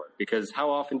perfect for it, because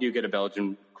how often do you get a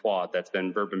Belgian quad that's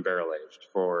been bourbon barrel aged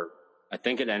for, I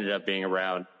think it ended up being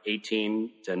around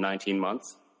 18 to 19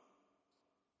 months.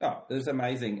 Oh, it was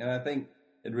amazing. And I think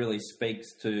it really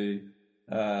speaks to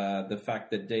the fact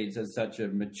that Deeds has such a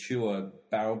mature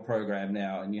barrel program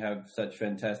now, and you have such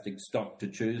fantastic stock to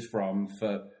choose from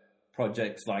for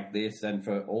projects like this and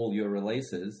for all your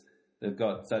releases. They've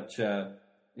got such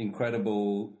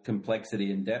incredible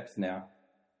complexity and depth now.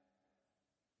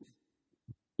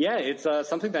 Yeah, it's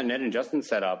something that Ned and Justin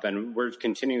set up, and we're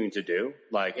continuing to do.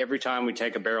 Like, every time we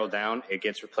take a barrel down, it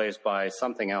gets replaced by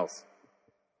something else.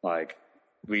 Like,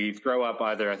 we throw up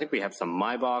either, I think we have some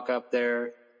Maibach up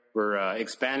there. We're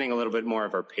expanding a little bit more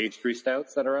of our pastry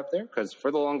stouts that are up there, because for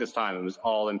the longest time, it was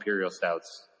all imperial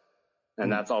stouts,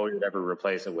 and that's all we would ever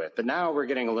replace it with. But now we're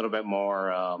getting a little bit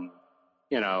more,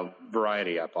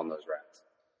 variety up on those rats.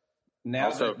 Now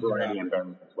also, variety in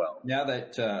bourbon as well. Now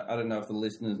that, I don't know if the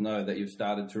listeners know that you've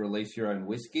started to release your own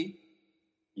whiskey.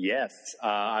 Yes,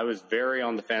 I was very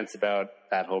on the fence about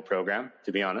that whole program,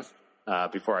 to be honest,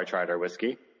 before I tried our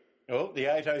whiskey. Oh, the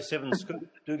 807s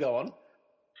do go on.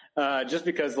 Just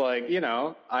because,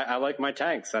 I like my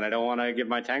tanks, and I don't want to give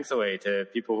my tanks away to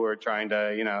people who are trying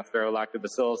to, throw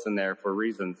lactobacillus in there for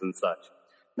reasons and such.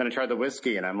 Then I tried the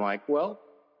whiskey, and I'm like, well,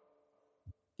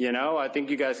 I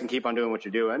think you guys can keep on doing what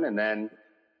you're doing. And then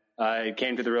it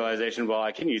came to the realization, well,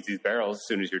 I can use these barrels as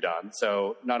soon as you're done.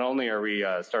 So not only are we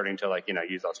starting to,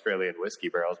 use Australian whiskey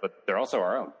barrels, but they're also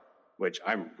our own, which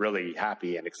I'm really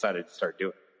happy and excited to start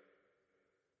doing.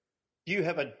 Do you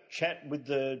have a chat with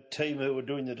the team who are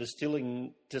doing the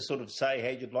distilling to sort of say how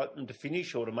you'd like them to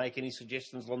finish, or to make any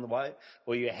suggestions along the way?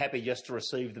 Or are you happy just to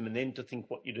receive them and then to think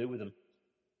what you do with them?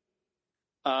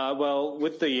 Well,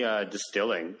 with the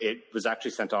distilling, it was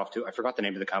actually sent off to, I forgot the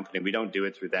name of the company. We don't do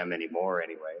it through them anymore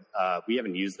anyway. We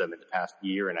haven't used them in the past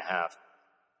year and a half.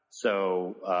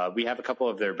 So we have a couple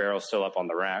of their barrels still up on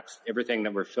the racks. Everything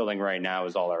that we're filling right now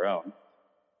is all our own.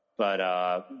 But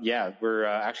we're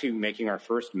actually making our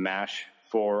first mash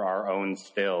for our own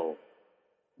still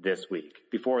this week.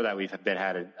 Before that, we've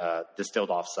had it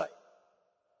distilled off-site.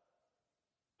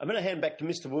 I'm going to hand back to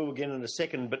Mr. Wu again in a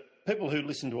second, but people who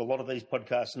listen to a lot of these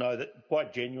podcasts know that,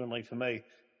 quite genuinely for me,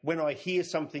 when I hear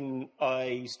something,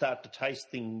 I start to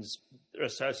taste things that are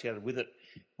associated with it.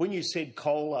 When you said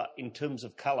cola in terms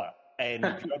of colour, and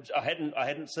I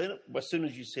hadn't seen it. As soon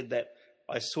as you said that,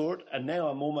 I saw it, and now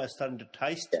I'm almost starting to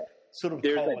taste sort of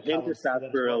there's cola. There's a hint of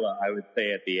sarsaparilla, I would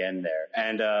say, at the end there.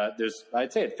 And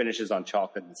I'd say it finishes on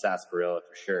chocolate and sarsaparilla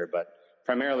for sure, but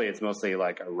primarily it's mostly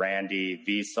like a brandy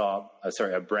VSOP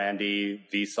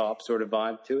sort of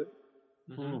vibe to it.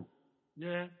 Mm-hmm.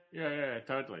 Yeah,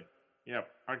 totally. Yeah,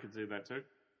 I could see that too.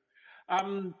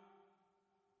 I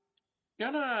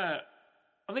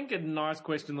think a nice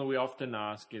question that we often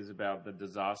ask is about the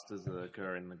disasters that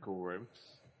occur in the cool room.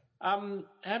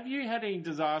 Have you had any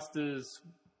disasters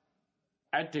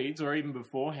at Deeds or even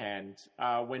beforehand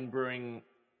when brewing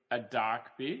a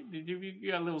dark beer? Did you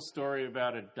get a little story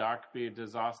about a dark beer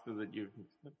disaster that you've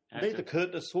had? Neither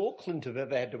Curtis or Clint have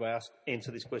ever had to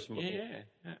answer this question before.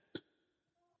 Yeah.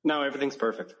 No, everything's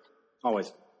perfect.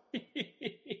 Always.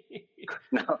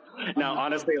 No,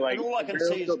 honestly, all I can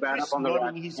see is go bad up on the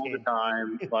rack all head. the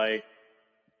time.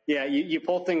 You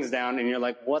pull things down and you're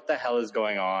like, what the hell is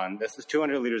going on? This is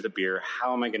 200 liters of beer.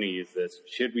 How am I going to use this?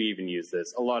 Should we even use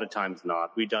this? A lot of times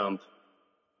not. We dump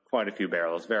quite a few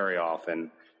barrels very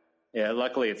often. Yeah,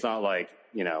 luckily it's not like,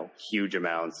 huge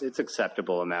amounts. It's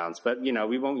acceptable amounts, but,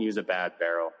 we won't use a bad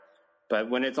barrel. But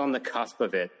when it's on the cusp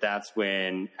of it, that's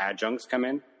when adjuncts come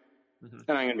in. Mm-hmm.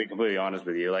 And I'm going to be completely honest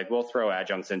with you. We'll throw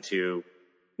adjuncts into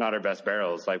not our best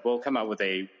barrels. We'll come out with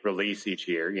a release each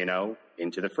year,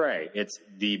 into the fray. It's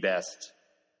the best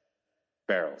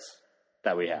barrels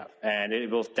that we have. And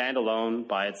it will stand alone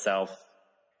by itself.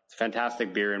 It's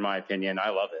fantastic beer, in my opinion. I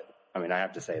love it. I mean, I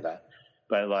have to say that.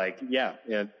 But,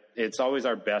 it's always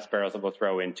our best barrels that we'll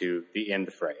throw into the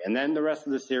fray. And then the rest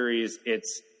of the series,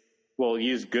 we'll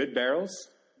use good barrels,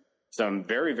 some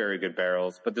very, very good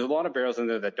barrels, but there's a lot of barrels in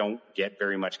there that don't get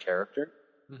very much character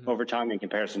over time in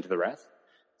comparison to the rest.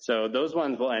 So those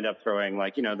ones will end up throwing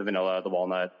the vanilla, the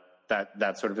walnut,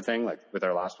 that sort of a thing, with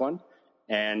our last one.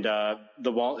 And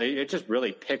it just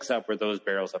really picks up where those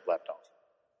barrels have left off.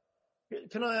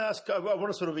 Can I ask, I want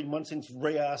to sort of in one sense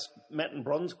re-ask Matt and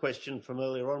Bron's question from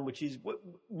earlier on, which is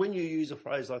when you use a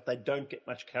phrase like they don't get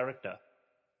much character,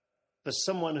 for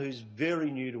someone who's very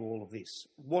new to all of this,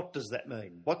 what does that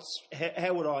mean?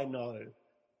 How would I know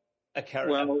a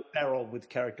barrel with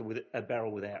character with a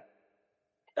barrel without?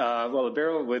 A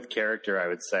barrel with character, I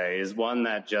would say, is one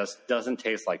that just doesn't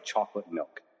taste like chocolate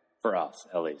milk, for us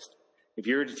at least. if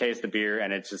you were to taste the beer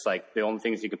and it's just like the only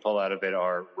things you could pull out of it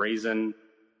are raisin,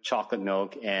 chocolate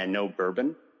milk, and no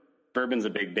bourbon. Bourbon's a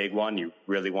big one. You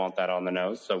really want that on the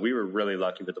nose. So we were really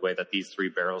lucky with the way that these 3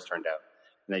 barrels turned out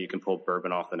and that you can pull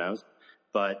bourbon off the nose.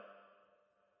 But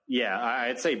yeah,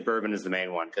 I'd say bourbon is the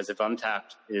main one, because if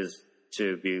Untapped is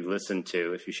to be listened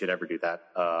to, if you should ever do that,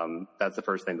 that's the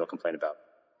first thing they'll complain about.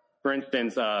 For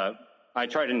instance, I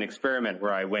tried an experiment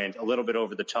where I went a little bit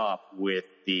over the top with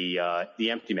the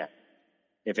Empty Man.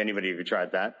 If anybody of you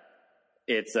tried that,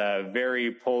 it's a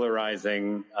very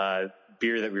polarizing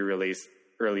beer that we released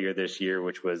earlier this year,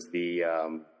 which was the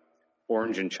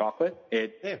orange and chocolate.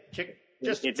 Check it.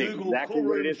 Just it's Google exactly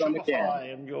what it is on the can,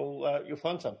 and you'll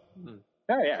find some.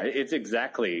 Oh yeah, it's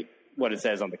exactly what it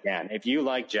says on the can. If you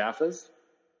like Jaffas,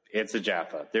 it's a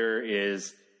Jaffa. There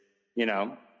is,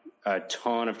 a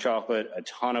ton of chocolate, a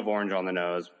ton of orange on the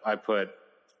nose. I put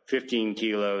 15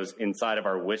 kilos inside of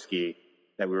our whiskey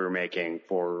that we were making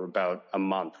for about a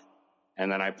month.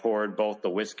 And then I poured both the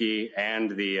whiskey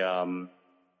and the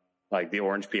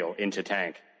orange peel into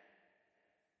tank.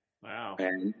 Wow.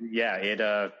 And yeah,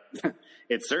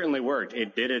 it certainly worked.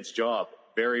 It did its job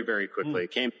very, very quickly.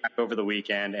 It came back over the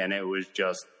weekend and it was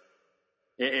just,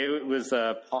 it was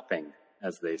popping,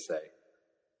 as they say.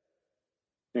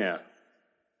 Yeah.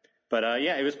 But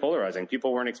it was polarizing.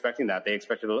 People weren't expecting that. They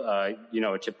expected, a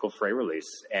typical Frey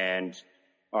release. And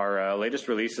our latest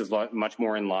release is much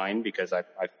more in line, because I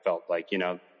felt like,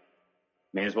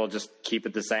 may as well just keep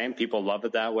it the same. People love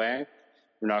it that way.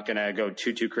 We're not going to go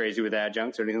too crazy with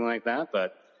adjuncts or anything like that.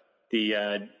 But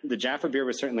the Jaffa beer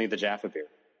was certainly the Jaffa beer.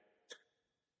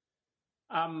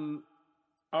 I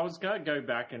was going to go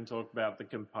back and talk about the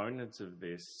components of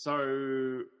this.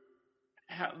 So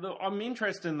I'm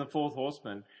interested in the Fourth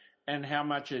Horseman and how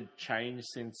much it changed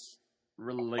since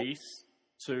release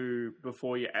to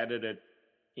before you added it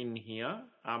in here.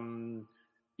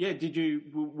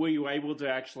 Were you able to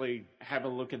actually have a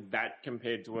look at that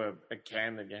compared to a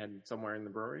can that you had somewhere in the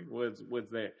brewery? Was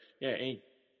there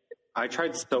I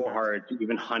tried so hard to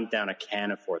even hunt down a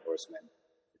can of Fourth Horseman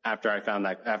after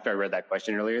I read that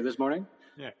question earlier this morning.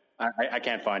 Yeah. I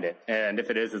can't find it. And if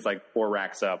it is, it's like 4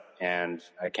 racks up and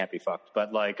I can't be fucked.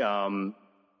 But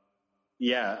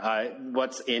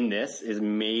what's in this is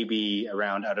maybe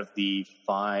around, out of the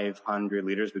 500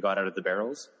 liters we got out of the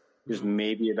barrels, there's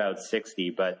maybe about 60,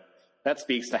 but that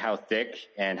speaks to how thick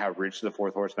and how rich the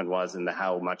Fourth Horseman was, and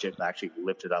how much it actually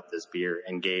lifted up this beer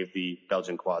and gave the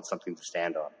Belgian quad something to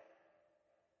stand on.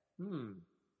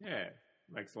 Yeah,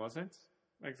 makes a lot of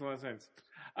sense.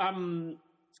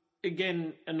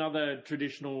 Again, another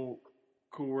traditional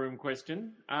cool room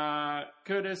question.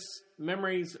 Curtis,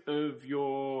 memories of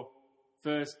your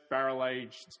first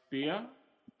barrel-aged beer?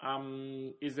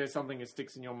 Is there something that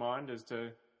sticks in your mind as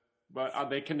to... But are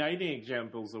there Canadian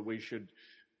examples that we should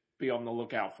be on the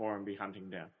lookout for and be hunting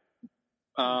down?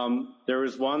 There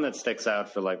was one that sticks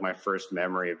out for my first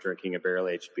memory of drinking a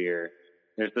barrel-aged beer.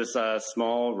 There's this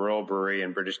small rural brewery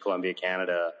in British Columbia,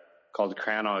 Canada, called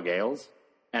Crannog Ales.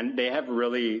 And they have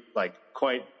really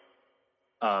quite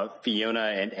Fiona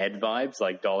and Ed vibes,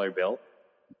 like Dollar Bill.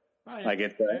 Oh,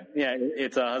 yeah.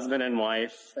 It's a husband and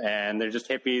wife, and they're just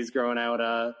hippies growing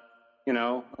out,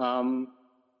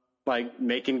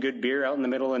 making good beer out in the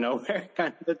middle of nowhere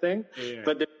kind of a thing. Yeah.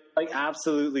 But they're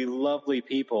absolutely lovely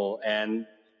people, and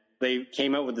they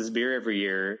came out with this beer every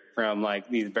year from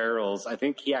these barrels. I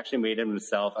think he actually made it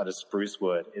himself out of spruce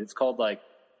wood. It's called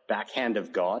Backhand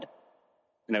of God.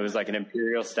 And it was an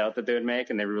imperial stout that they would make,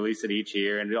 and they release it each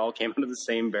year, and it all came out of the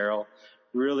same barrel.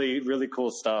 Really, really cool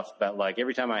stuff. But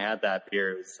every time I had that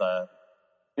beer, it was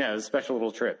a special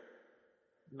little trip.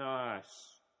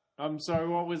 Nice. So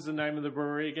what was the name of the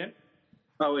brewery again?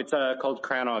 Oh, it's called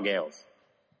Crannog Ales.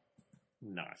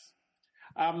 Nice.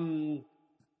 And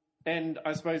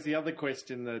I suppose the other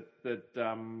question that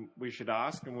we should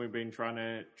ask, and we've been trying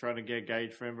to get a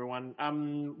gauge from everyone,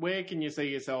 where can you see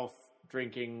yourself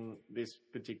drinking this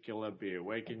particular beer?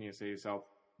 Where can you see yourself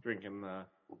drinking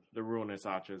the Ruinous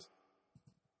Arches?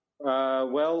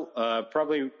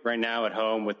 Probably right now at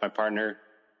home with my partner,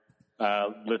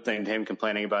 listening to him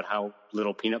complaining about how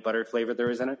little peanut butter flavor there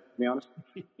is in it, to be honest.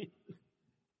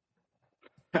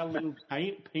 How little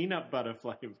peanut butter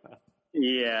flavor?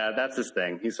 Yeah, that's his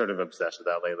thing. He's sort of obsessed with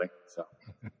that lately. So,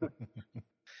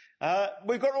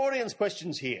 we've got audience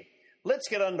questions here. Let's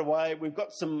get underway. We've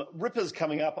got some rippers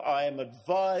coming up. I am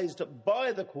advised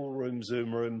by the Cool Room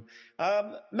Zoom Room.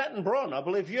 Matt and Bron, I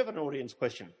believe you have an audience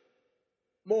question.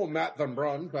 More Matt than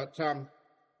Bron, but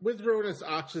with Ruinous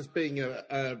Arches being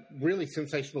a really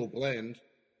sensational blend,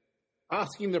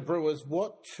 asking the brewers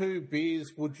what 2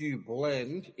 beers would you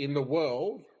blend in the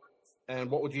world and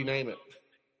what would you name it?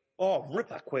 Oh,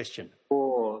 ripper question.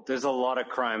 Oh, there's a lot of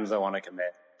crimes I want to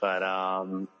commit, but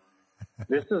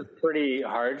this is pretty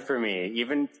hard for me.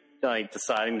 Even like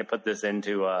deciding to put this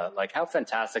into like how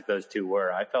fantastic those two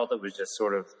were. I felt it was just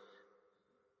sort of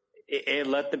it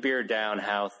let the beer down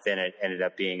how thin it ended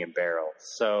up being in barrel.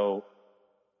 So,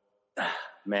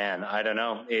 man, I don't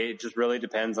know. It just really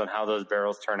depends on how those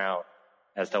barrels turn out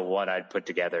as to what I'd put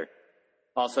together.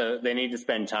 Also, they need to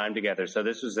spend time together. So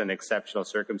this was an exceptional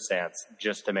circumstance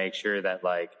just to make sure that,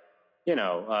 like, you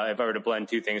know, if I were to blend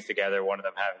two things together, one of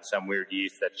them having some weird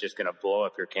yeast that's just going to blow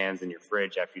up your cans in your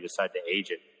fridge after you decide to age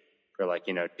it for, like,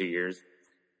 2 years.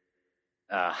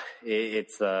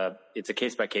 It's a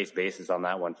case-by-case basis on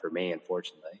that one for me,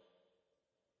 unfortunately.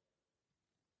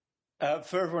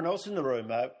 For everyone else in the room,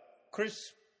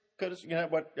 Chris, Curtis,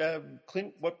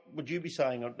 Clint, what would you be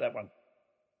saying on that one?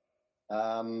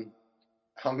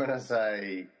 I'm going to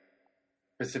say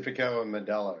Pacifico and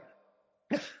Modelo.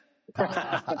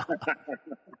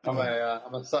 I'm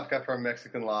a sucker for a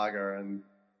Mexican lager, and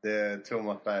they're two of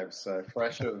my faves. So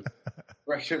fresh of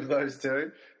those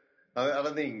two, I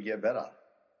don't think you can get better.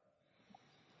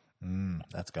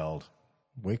 That's gold.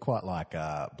 We quite like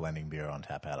blending beer on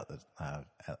tap out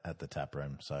at the tap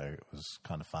room, so it was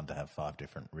kind of fun to have 5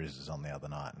 different rizzes on the other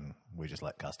night, and we just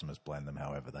let customers blend them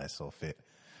however they saw fit.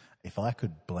 If I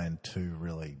could blend 2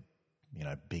 really,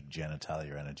 big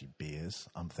genitalia energy beers,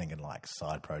 I'm thinking like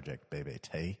Side Project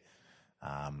BBT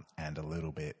and a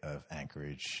little bit of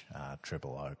Anchorage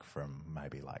Triple Oak from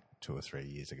maybe like 2 or 3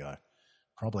 years ago,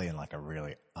 probably in like a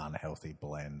really unhealthy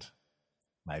blend.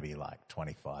 Maybe like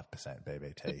 25%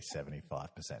 BBT,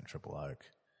 75% Triple Oak.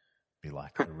 Be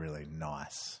like a really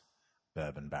nice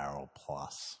bourbon barrel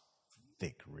plus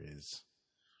thick rizz,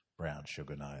 brown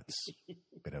sugar notes,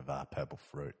 bit of purple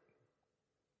fruit.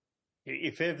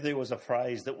 If ever there was a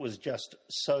phrase that was just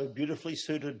so beautifully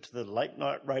suited to the late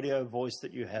night radio voice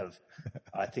that you have,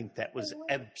 I think that was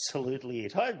absolutely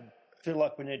it. I feel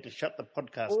like we need to shut the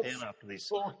podcast down after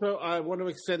this. Also, I want to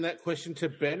extend that question to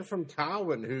Ben from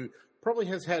Darwin, who probably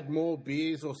has had more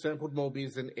beers or sampled more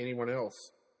beers than anyone else.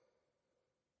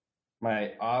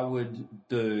 Mate, I would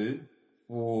do...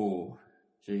 Oh,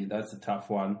 gee, that's a tough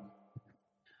one.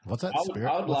 What's that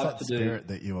spirit? What's that spirit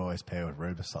that you always pair with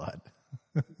Rubicide?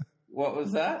 What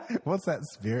was that? What's that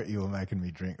spirit you were making me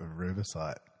drink with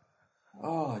Rubicide?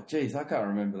 Oh, geez, I can't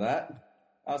remember that.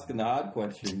 Asking the hard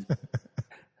questions.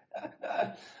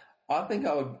 I think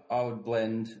I would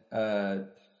blend a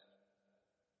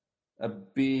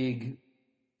big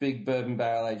bourbon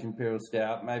barrel aged imperial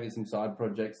stout, maybe some Side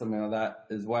Project, something like that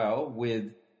as well,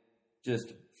 with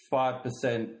just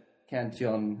 5%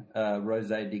 Cantillon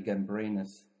Rosé de Gambrinus.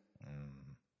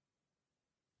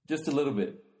 Just a little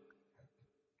bit.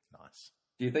 Nice.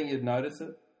 Do you think you'd notice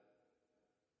it?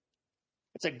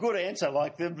 It's a good answer.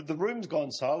 Like the room's gone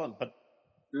silent, but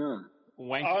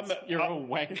Wankers. You're all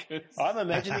wankers. I'm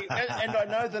imagining, and I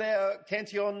know that our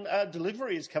Cantillon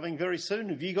delivery is coming very soon.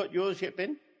 Have you got yours yet,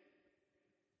 Ben?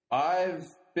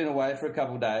 I've been away for a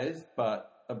couple of days,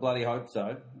 but I bloody hope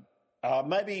so.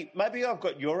 Maybe I've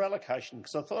got your allocation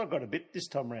because I thought I got a bit this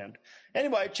time round.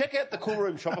 Anyway, check out the Cool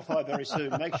Room Shopify very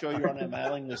soon. Make sure you're on our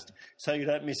mailing list so you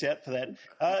don't miss out for that.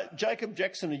 Jacob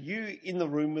Jackson, are you in the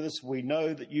room with us? We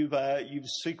know that you've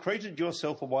secreted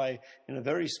yourself away in a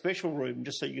very special room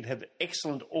just so you could have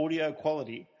excellent audio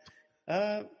quality.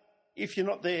 If you're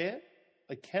not there,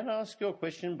 I can ask you a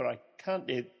question, but I can't.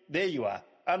 There you are.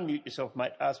 Unmute yourself,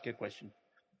 mate. Ask your question.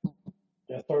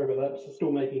 Yeah, sorry about that.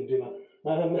 Still making dinner.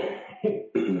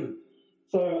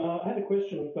 So I had a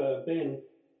question for Ben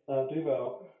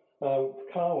Duval,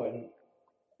 Carwin,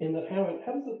 in that how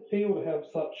does it feel to have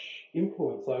such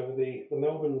influence over the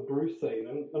Melbourne brew scene?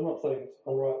 And I'm not saying it's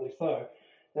unrightly so.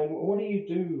 And what do you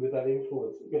do with that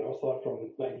influence, aside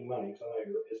from making money, because I know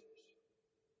you're a business?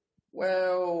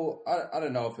 Well, I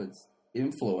don't know if it's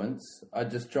influence. I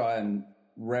just try and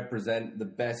represent the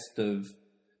best of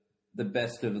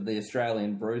the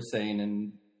Australian brew scene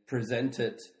and present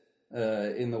it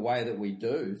in the way that we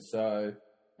do. So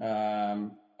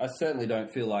I certainly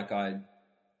don't feel like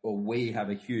we have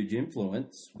a huge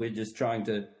influence. We're just trying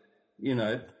to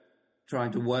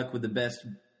work with the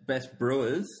best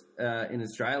brewers in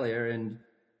Australia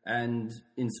and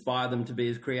inspire them to be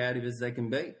as creative as they can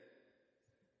be.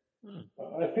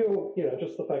 I feel,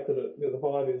 just the fact that the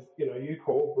vibe is, you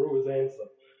call brewers answer.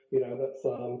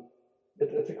 That's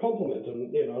it's a compliment,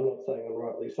 and I'm not saying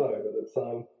unrightly so, but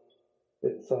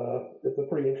it's a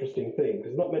pretty interesting thing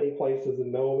because not many places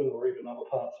in Melbourne or even other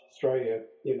parts of Australia,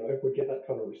 would get that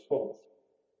kind of response.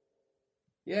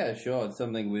 Yeah, sure. It's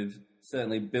something we've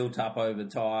certainly built up over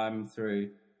time through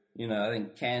I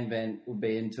think Canvent will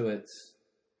be into its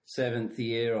 7th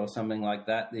year or something like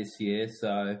that this year.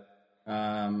 So,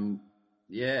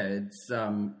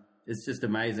 it's just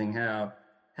amazing how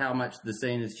much the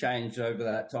scene has changed over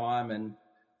that time,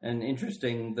 and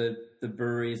interesting the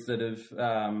breweries that have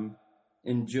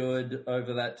endured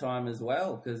over that time as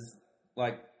well. Because,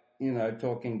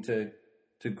 talking to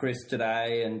Chris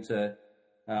today and to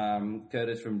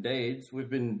Curtis from Deeds, we've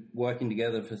been working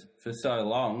together for so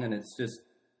long, and it's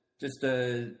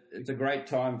it's a great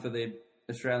time for the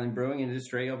Australian brewing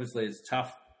industry. Obviously, it's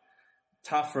tough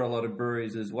for a lot of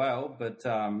breweries as well, but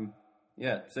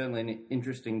certainly an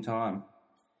interesting time.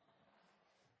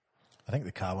 I think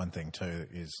the Carwin thing too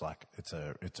is it's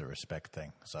a respect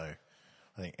thing. So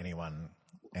I think anyone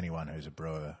who's a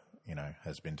brewer,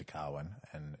 has been to Carwin,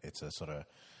 and it's a sort of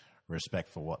respect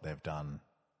for what they've done,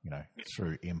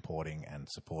 through importing and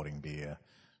supporting beer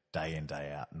day in,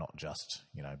 day out, not just,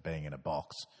 being in a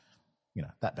box.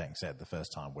 That being said, the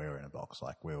first time we were in a box,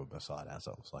 we were beside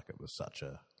ourselves. It was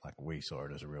we saw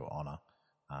it as a real honour.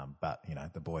 But,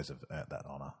 the boys have earned that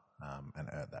honour and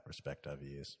earned that respect over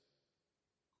years.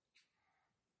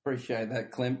 Appreciate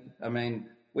that, Clint. I mean,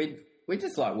 we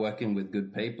just like working with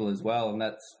good people as well, and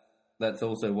that's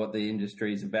also what the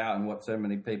industry is about and what so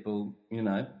many people,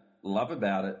 love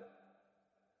about it.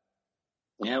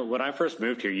 Yeah, when I first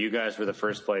moved here, you guys were the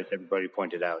first place everybody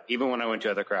pointed out. Even when I went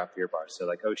to other craft beer bars, they're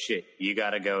like, "Oh shit, you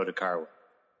got to go to Carwin."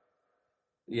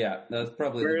 Yeah, that's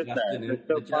probably the Justin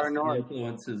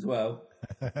influence as well.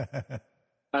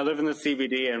 I live in the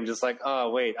CBD, and I'm just like, "Oh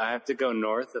wait, I have to go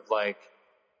north of like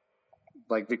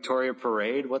Victoria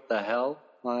Parade. What the hell?"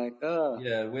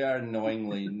 Yeah, we are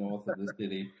annoyingly north of the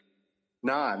city.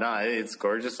 Nah, it's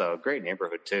gorgeous though. Great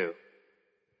neighborhood too.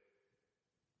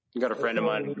 You got a friend of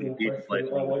mine. I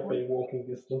like being walking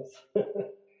distance.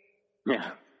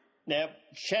 Yeah. Now,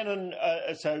 Shannon,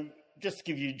 so just to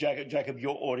give you, Jacob,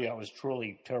 your audio is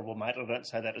truly terrible, mate. I don't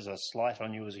say that as a slight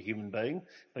on you as a human being,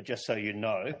 but just so you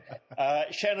know.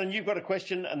 Shannon, you've got a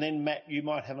question, and then Matt, you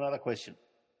might have another question.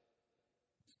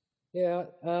 Yeah,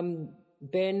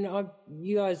 Ben,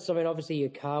 you guys, obviously your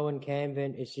Carwin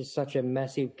Canvent is just such a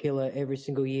massive killer every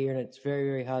single year, and it's very,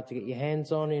 very hard to get your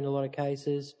hands on in a lot of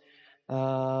cases.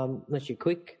 Unless you're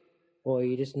quick or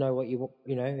you just know what it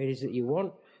is that you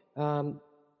want. About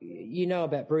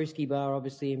Brewski Bar,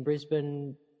 obviously, in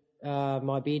Brisbane,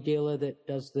 my beer dealer that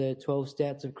does the 12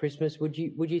 stouts of Christmas. Would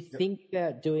you think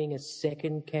about doing a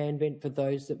second Canvent for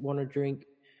those that want to drink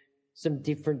some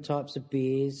different types of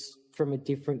beers from a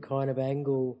different kind of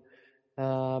angle?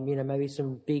 Maybe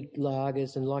some big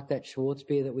lagers and like that Schwartz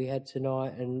beer that we had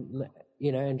tonight, and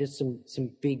just some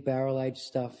big barrel aged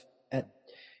stuff.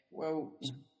 Well,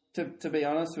 to be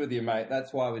honest with you, mate,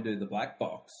 that's why we do the black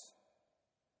box.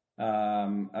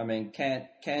 Canvent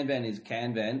is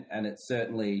Canvent, and it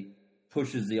certainly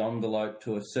pushes the envelope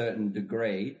to a certain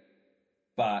degree,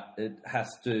 but it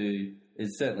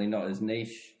is certainly not as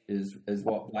niche as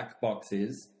what black box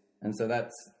is, and so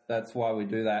that's why we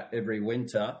do that every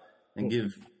winter and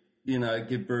give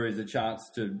brewers a chance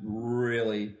to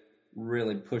really,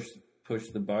 really push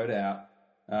the boat out.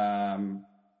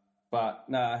 But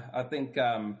no, I think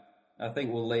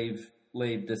we'll leave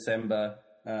December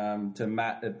to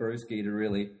Matt at Brewski to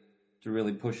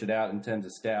really push it out in terms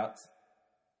of stouts.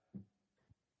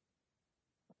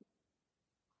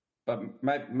 But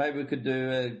maybe we could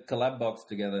do a collab box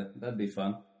together. That'd be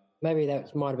fun. Maybe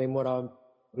that might have been what I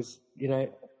was,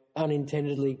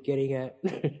 unintendedly getting at.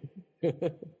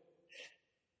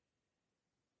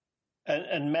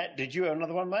 And Matt, did you have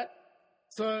another one, mate?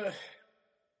 So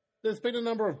there's been a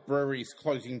number of breweries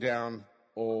closing down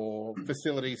or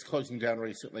facilities closing down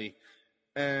recently,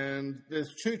 and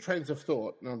there's two trains of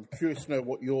thought, and I'm curious to know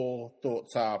what your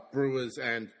thoughts are, brewers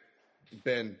and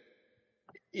Ben.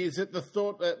 Is it the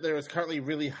thought that there is currently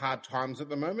really hard times at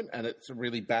the moment and it's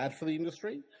really bad for the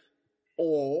industry?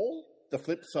 Or the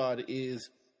flip side is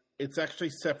it's actually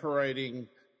separating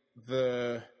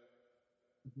the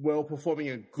well-performing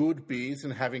and good beers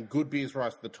and having good beers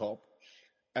rise to the top,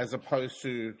 as opposed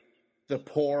to the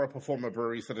poorer performer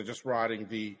breweries that are just riding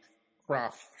the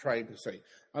craft trade per se.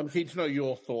 I'm keen to know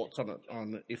your thoughts on it,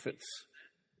 on if it's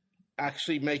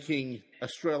actually making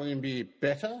Australian beer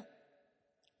better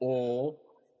or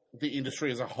the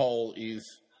industry as a whole is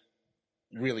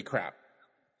really crap.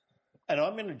 And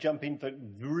I'm going to jump in for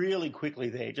really quickly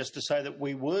there just to say that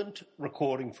we weren't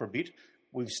recording for a bit.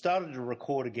 We've started to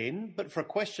record again, but for a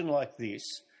question like this,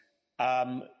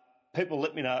 people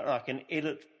let me know, and I can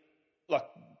edit,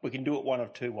 we can do it one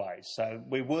of two ways. So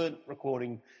we weren't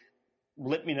recording.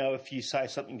 Let me know if you say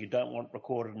something you don't want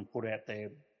recorded and put out there.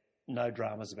 No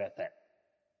dramas about that.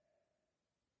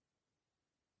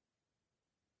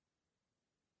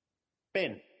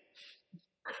 Ben?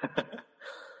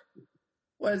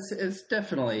 Well, it's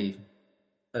definitely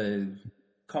a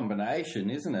combination,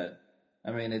 isn't it?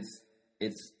 I mean,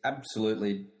 it's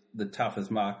absolutely the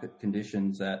toughest market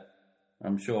conditions that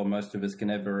I'm sure most of us can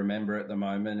ever remember at the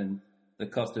moment, and the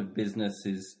cost of business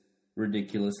is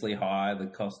ridiculously high. The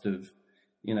cost of,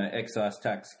 excise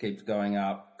tax keeps going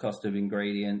up, cost of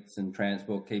ingredients and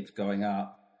transport keeps going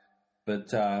up.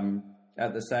 But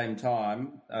at the same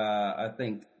time, I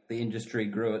think the industry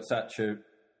grew at such a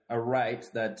rate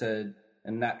that a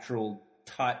natural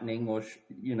tightening or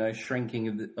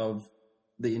shrinking of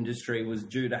the industry was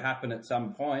due to happen at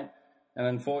some point. And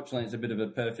unfortunately, it's a bit of a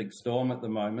perfect storm at the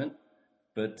moment.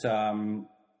 But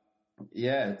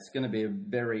it's going to be a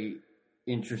very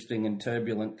interesting and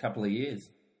turbulent couple of years.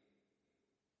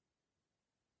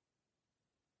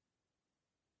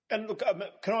 And look,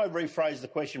 can I rephrase the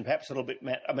question perhaps a little bit,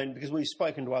 Matt? I mean, because we've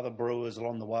spoken to other brewers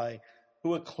along the way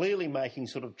who are clearly making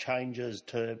sort of changes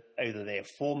to either their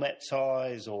format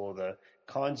size or the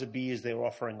kinds of beers they're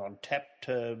offering on tap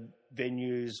to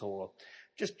venues, or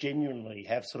just genuinely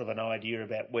have sort of an idea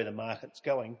about where the market's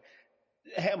going.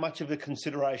 How much of a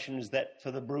consideration is that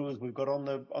for the brewers we've got on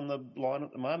the line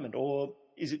at the moment? Or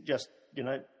is it just,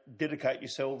 dedicate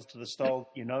yourselves to the style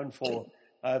you're known for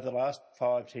over the last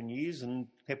 5-10 years and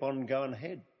keep on going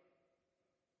ahead?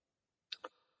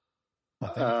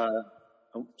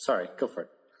 Sorry, go for it.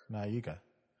 No, you go.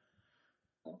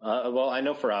 Well, I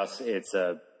know for us, it's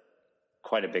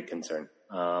quite a big concern.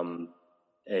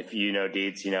 If you know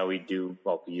Deeds, we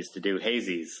used to do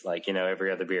hazies, like,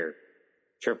 every other beer.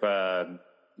 Chirpa,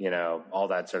 all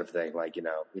that sort of thing. Like,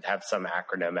 we'd have some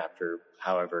acronym after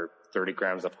however 30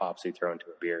 grams of hops we throw into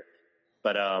a beer.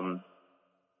 But,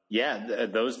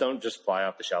 those don't just fly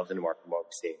off the shelves anymore from what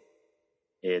we see.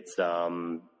 It's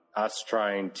us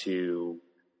trying to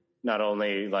not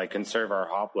only conserve our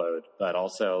hop load, but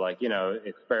also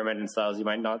experiment in styles you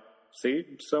might not see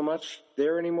so much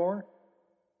there anymore.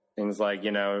 Things like,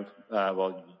 you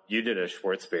did a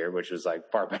Schwartz beer, which was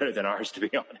far better than ours, to be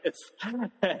honest.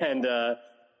 And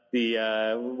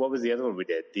what was the other one we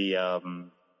did?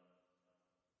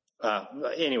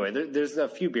 Anyway, there's a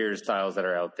few beer styles that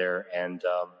are out there, and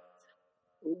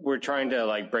we're trying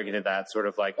to break into that sort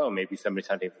of maybe somebody's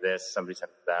hunting for this, somebody's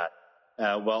hunting for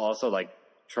that, while also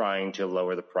trying to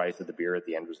lower the price of the beer at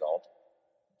the end result,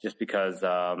 just because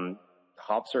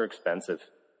hops are expensive.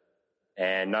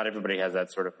 And not everybody has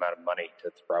that sort of amount of money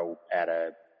to throw at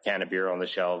a can of beer on the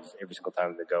shelves every single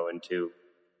time they go into,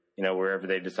 wherever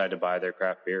they decide to buy their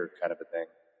craft beer, kind of a thing.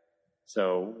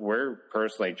 So we're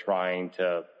personally trying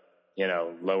to,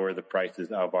 lower the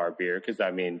prices of our beer. Cause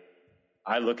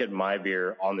I look at my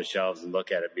beer on the shelves and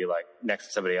look at it, be next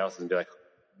to somebody else's and be like,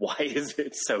 why is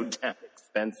it so damn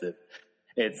expensive?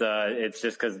 It's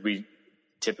just cause we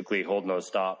typically hold no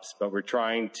stops, but we're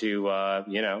trying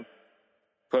to,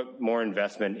 put more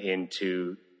investment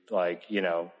into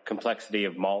complexity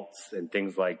of malts and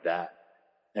things like that.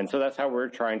 And so that's how we're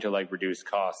trying to reduce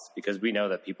costs, because we know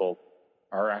that people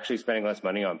are actually spending less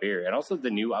money on beer. And also the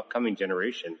new upcoming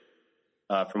generation,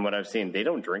 from what I've seen, they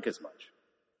don't drink as much.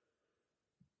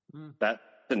 That's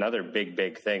another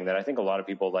big thing that I think a lot of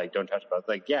people don't touch about.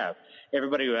 It's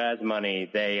everybody who has money,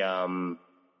 they,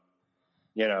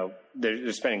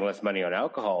 they're spending less money on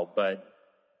alcohol, but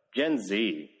Gen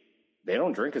Z, they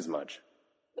don't drink as much.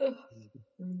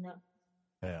 No.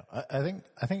 Yeah, I think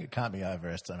it can't be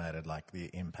overestimated,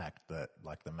 the impact that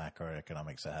the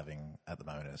macroeconomics are having at the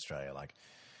moment in Australia.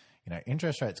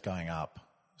 Interest rates going up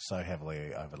so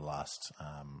heavily over the last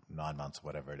 9 months or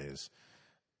whatever it is.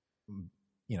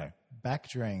 Back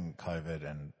during COVID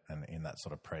and in that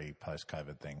sort of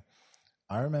post-COVID thing,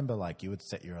 I remember you would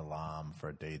set your alarm for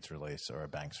a Deeds release or a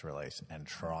Banks release and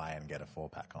try and get a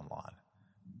 4-pack online.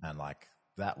 And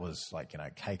that was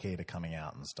Cake Eater coming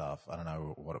out and stuff. I don't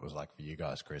know what it was like for you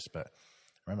guys, Chris, but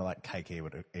I remember Cake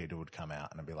Eater would come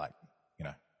out and it'd be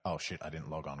oh shit, I didn't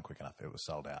log on quick enough. It was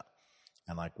sold out.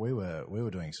 And we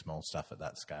were doing small stuff at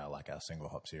that scale, our single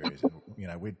hop series.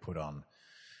 And, we'd put on,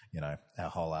 our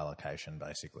whole allocation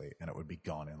basically, and it would be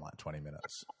gone in 20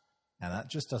 minutes. And that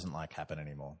just doesn't happen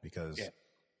anymore because,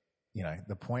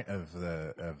 the point of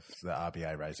the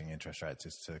RBA raising interest rates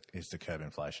is to curb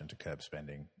inflation, to curb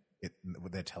spending.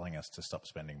 They're telling us to stop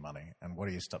spending money. And what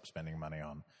do you stop spending money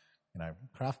on?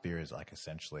 Craft beer is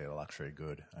essentially a luxury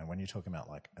good. And when you're talking about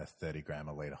a 30 gram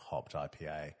a litre hopped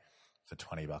IPA for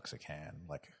 $20 a can,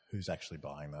 who's actually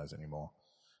buying those anymore?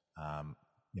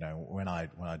 When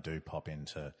I do pop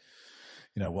into,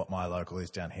 what my local is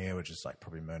down here, which is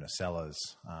probably Moona Cellars,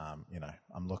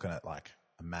 I'm looking at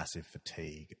a massive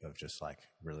fatigue of just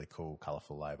really cool,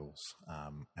 colourful labels.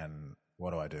 And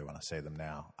what do I do when I see them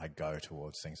now? I go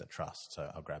towards things I trust. So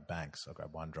I'll grab Banks, I'll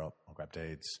grab One Drop, I'll grab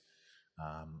Deeds,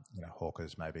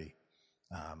 Hawkers maybe.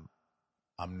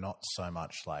 I'm not so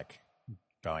much like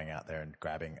going out there and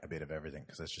grabbing a bit of everything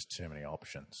because there's just too many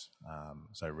options.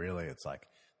 So really it's like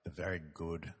the very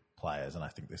good players, and I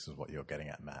think this is what you're getting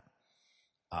at, Matt,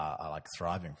 are like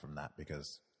thriving from that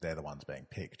because they're the ones being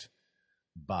picked.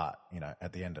 But,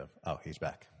 at the end of... Oh, he's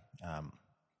back.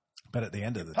 But at the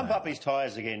end of the day... Pump up his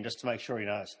tyres again just to make sure he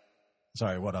knows.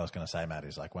 Sorry, what I was going to say, Matt,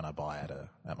 is like when I buy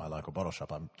at my local bottle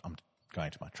shop, I'm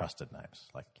going to my trusted names,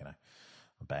 like,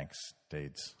 Banks,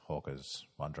 Deeds, Hawkers,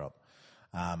 One Drop.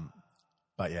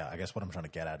 But yeah, I guess what I'm trying to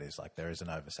get at is like there is an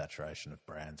oversaturation of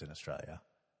brands in Australia.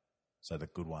 So the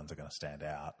good ones are going to stand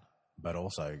out. But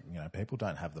also, people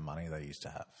don't have the money they used to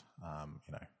have.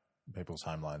 People's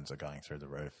home loans are going through the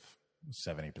roof.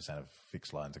 70% of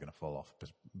fixed loans are going to fall off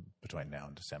between now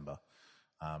and December.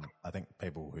 I think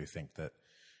people who think that,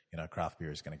 craft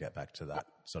beer is going to get back to that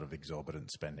sort of exorbitant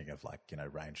spending of like,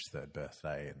 Range's third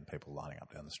birthday and people lining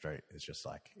up down the street is just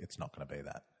like, it's not going to be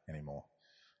that anymore.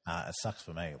 It sucks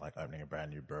for me, like opening a brand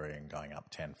new brewery and going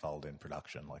up tenfold in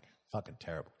production, like fucking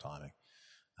terrible timing.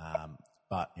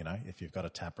 But, if you've got a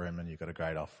tap room and you've got a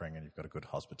great offering and you've got a good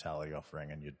hospitality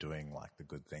offering and you're doing like the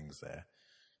good things there,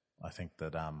 I think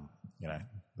that,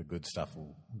 the good stuff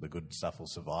will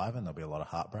survive and there'll be a lot of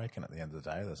heartbreak. And at the end of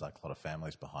the day, there's like a lot of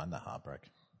families behind that heartbreak.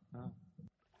 Oh.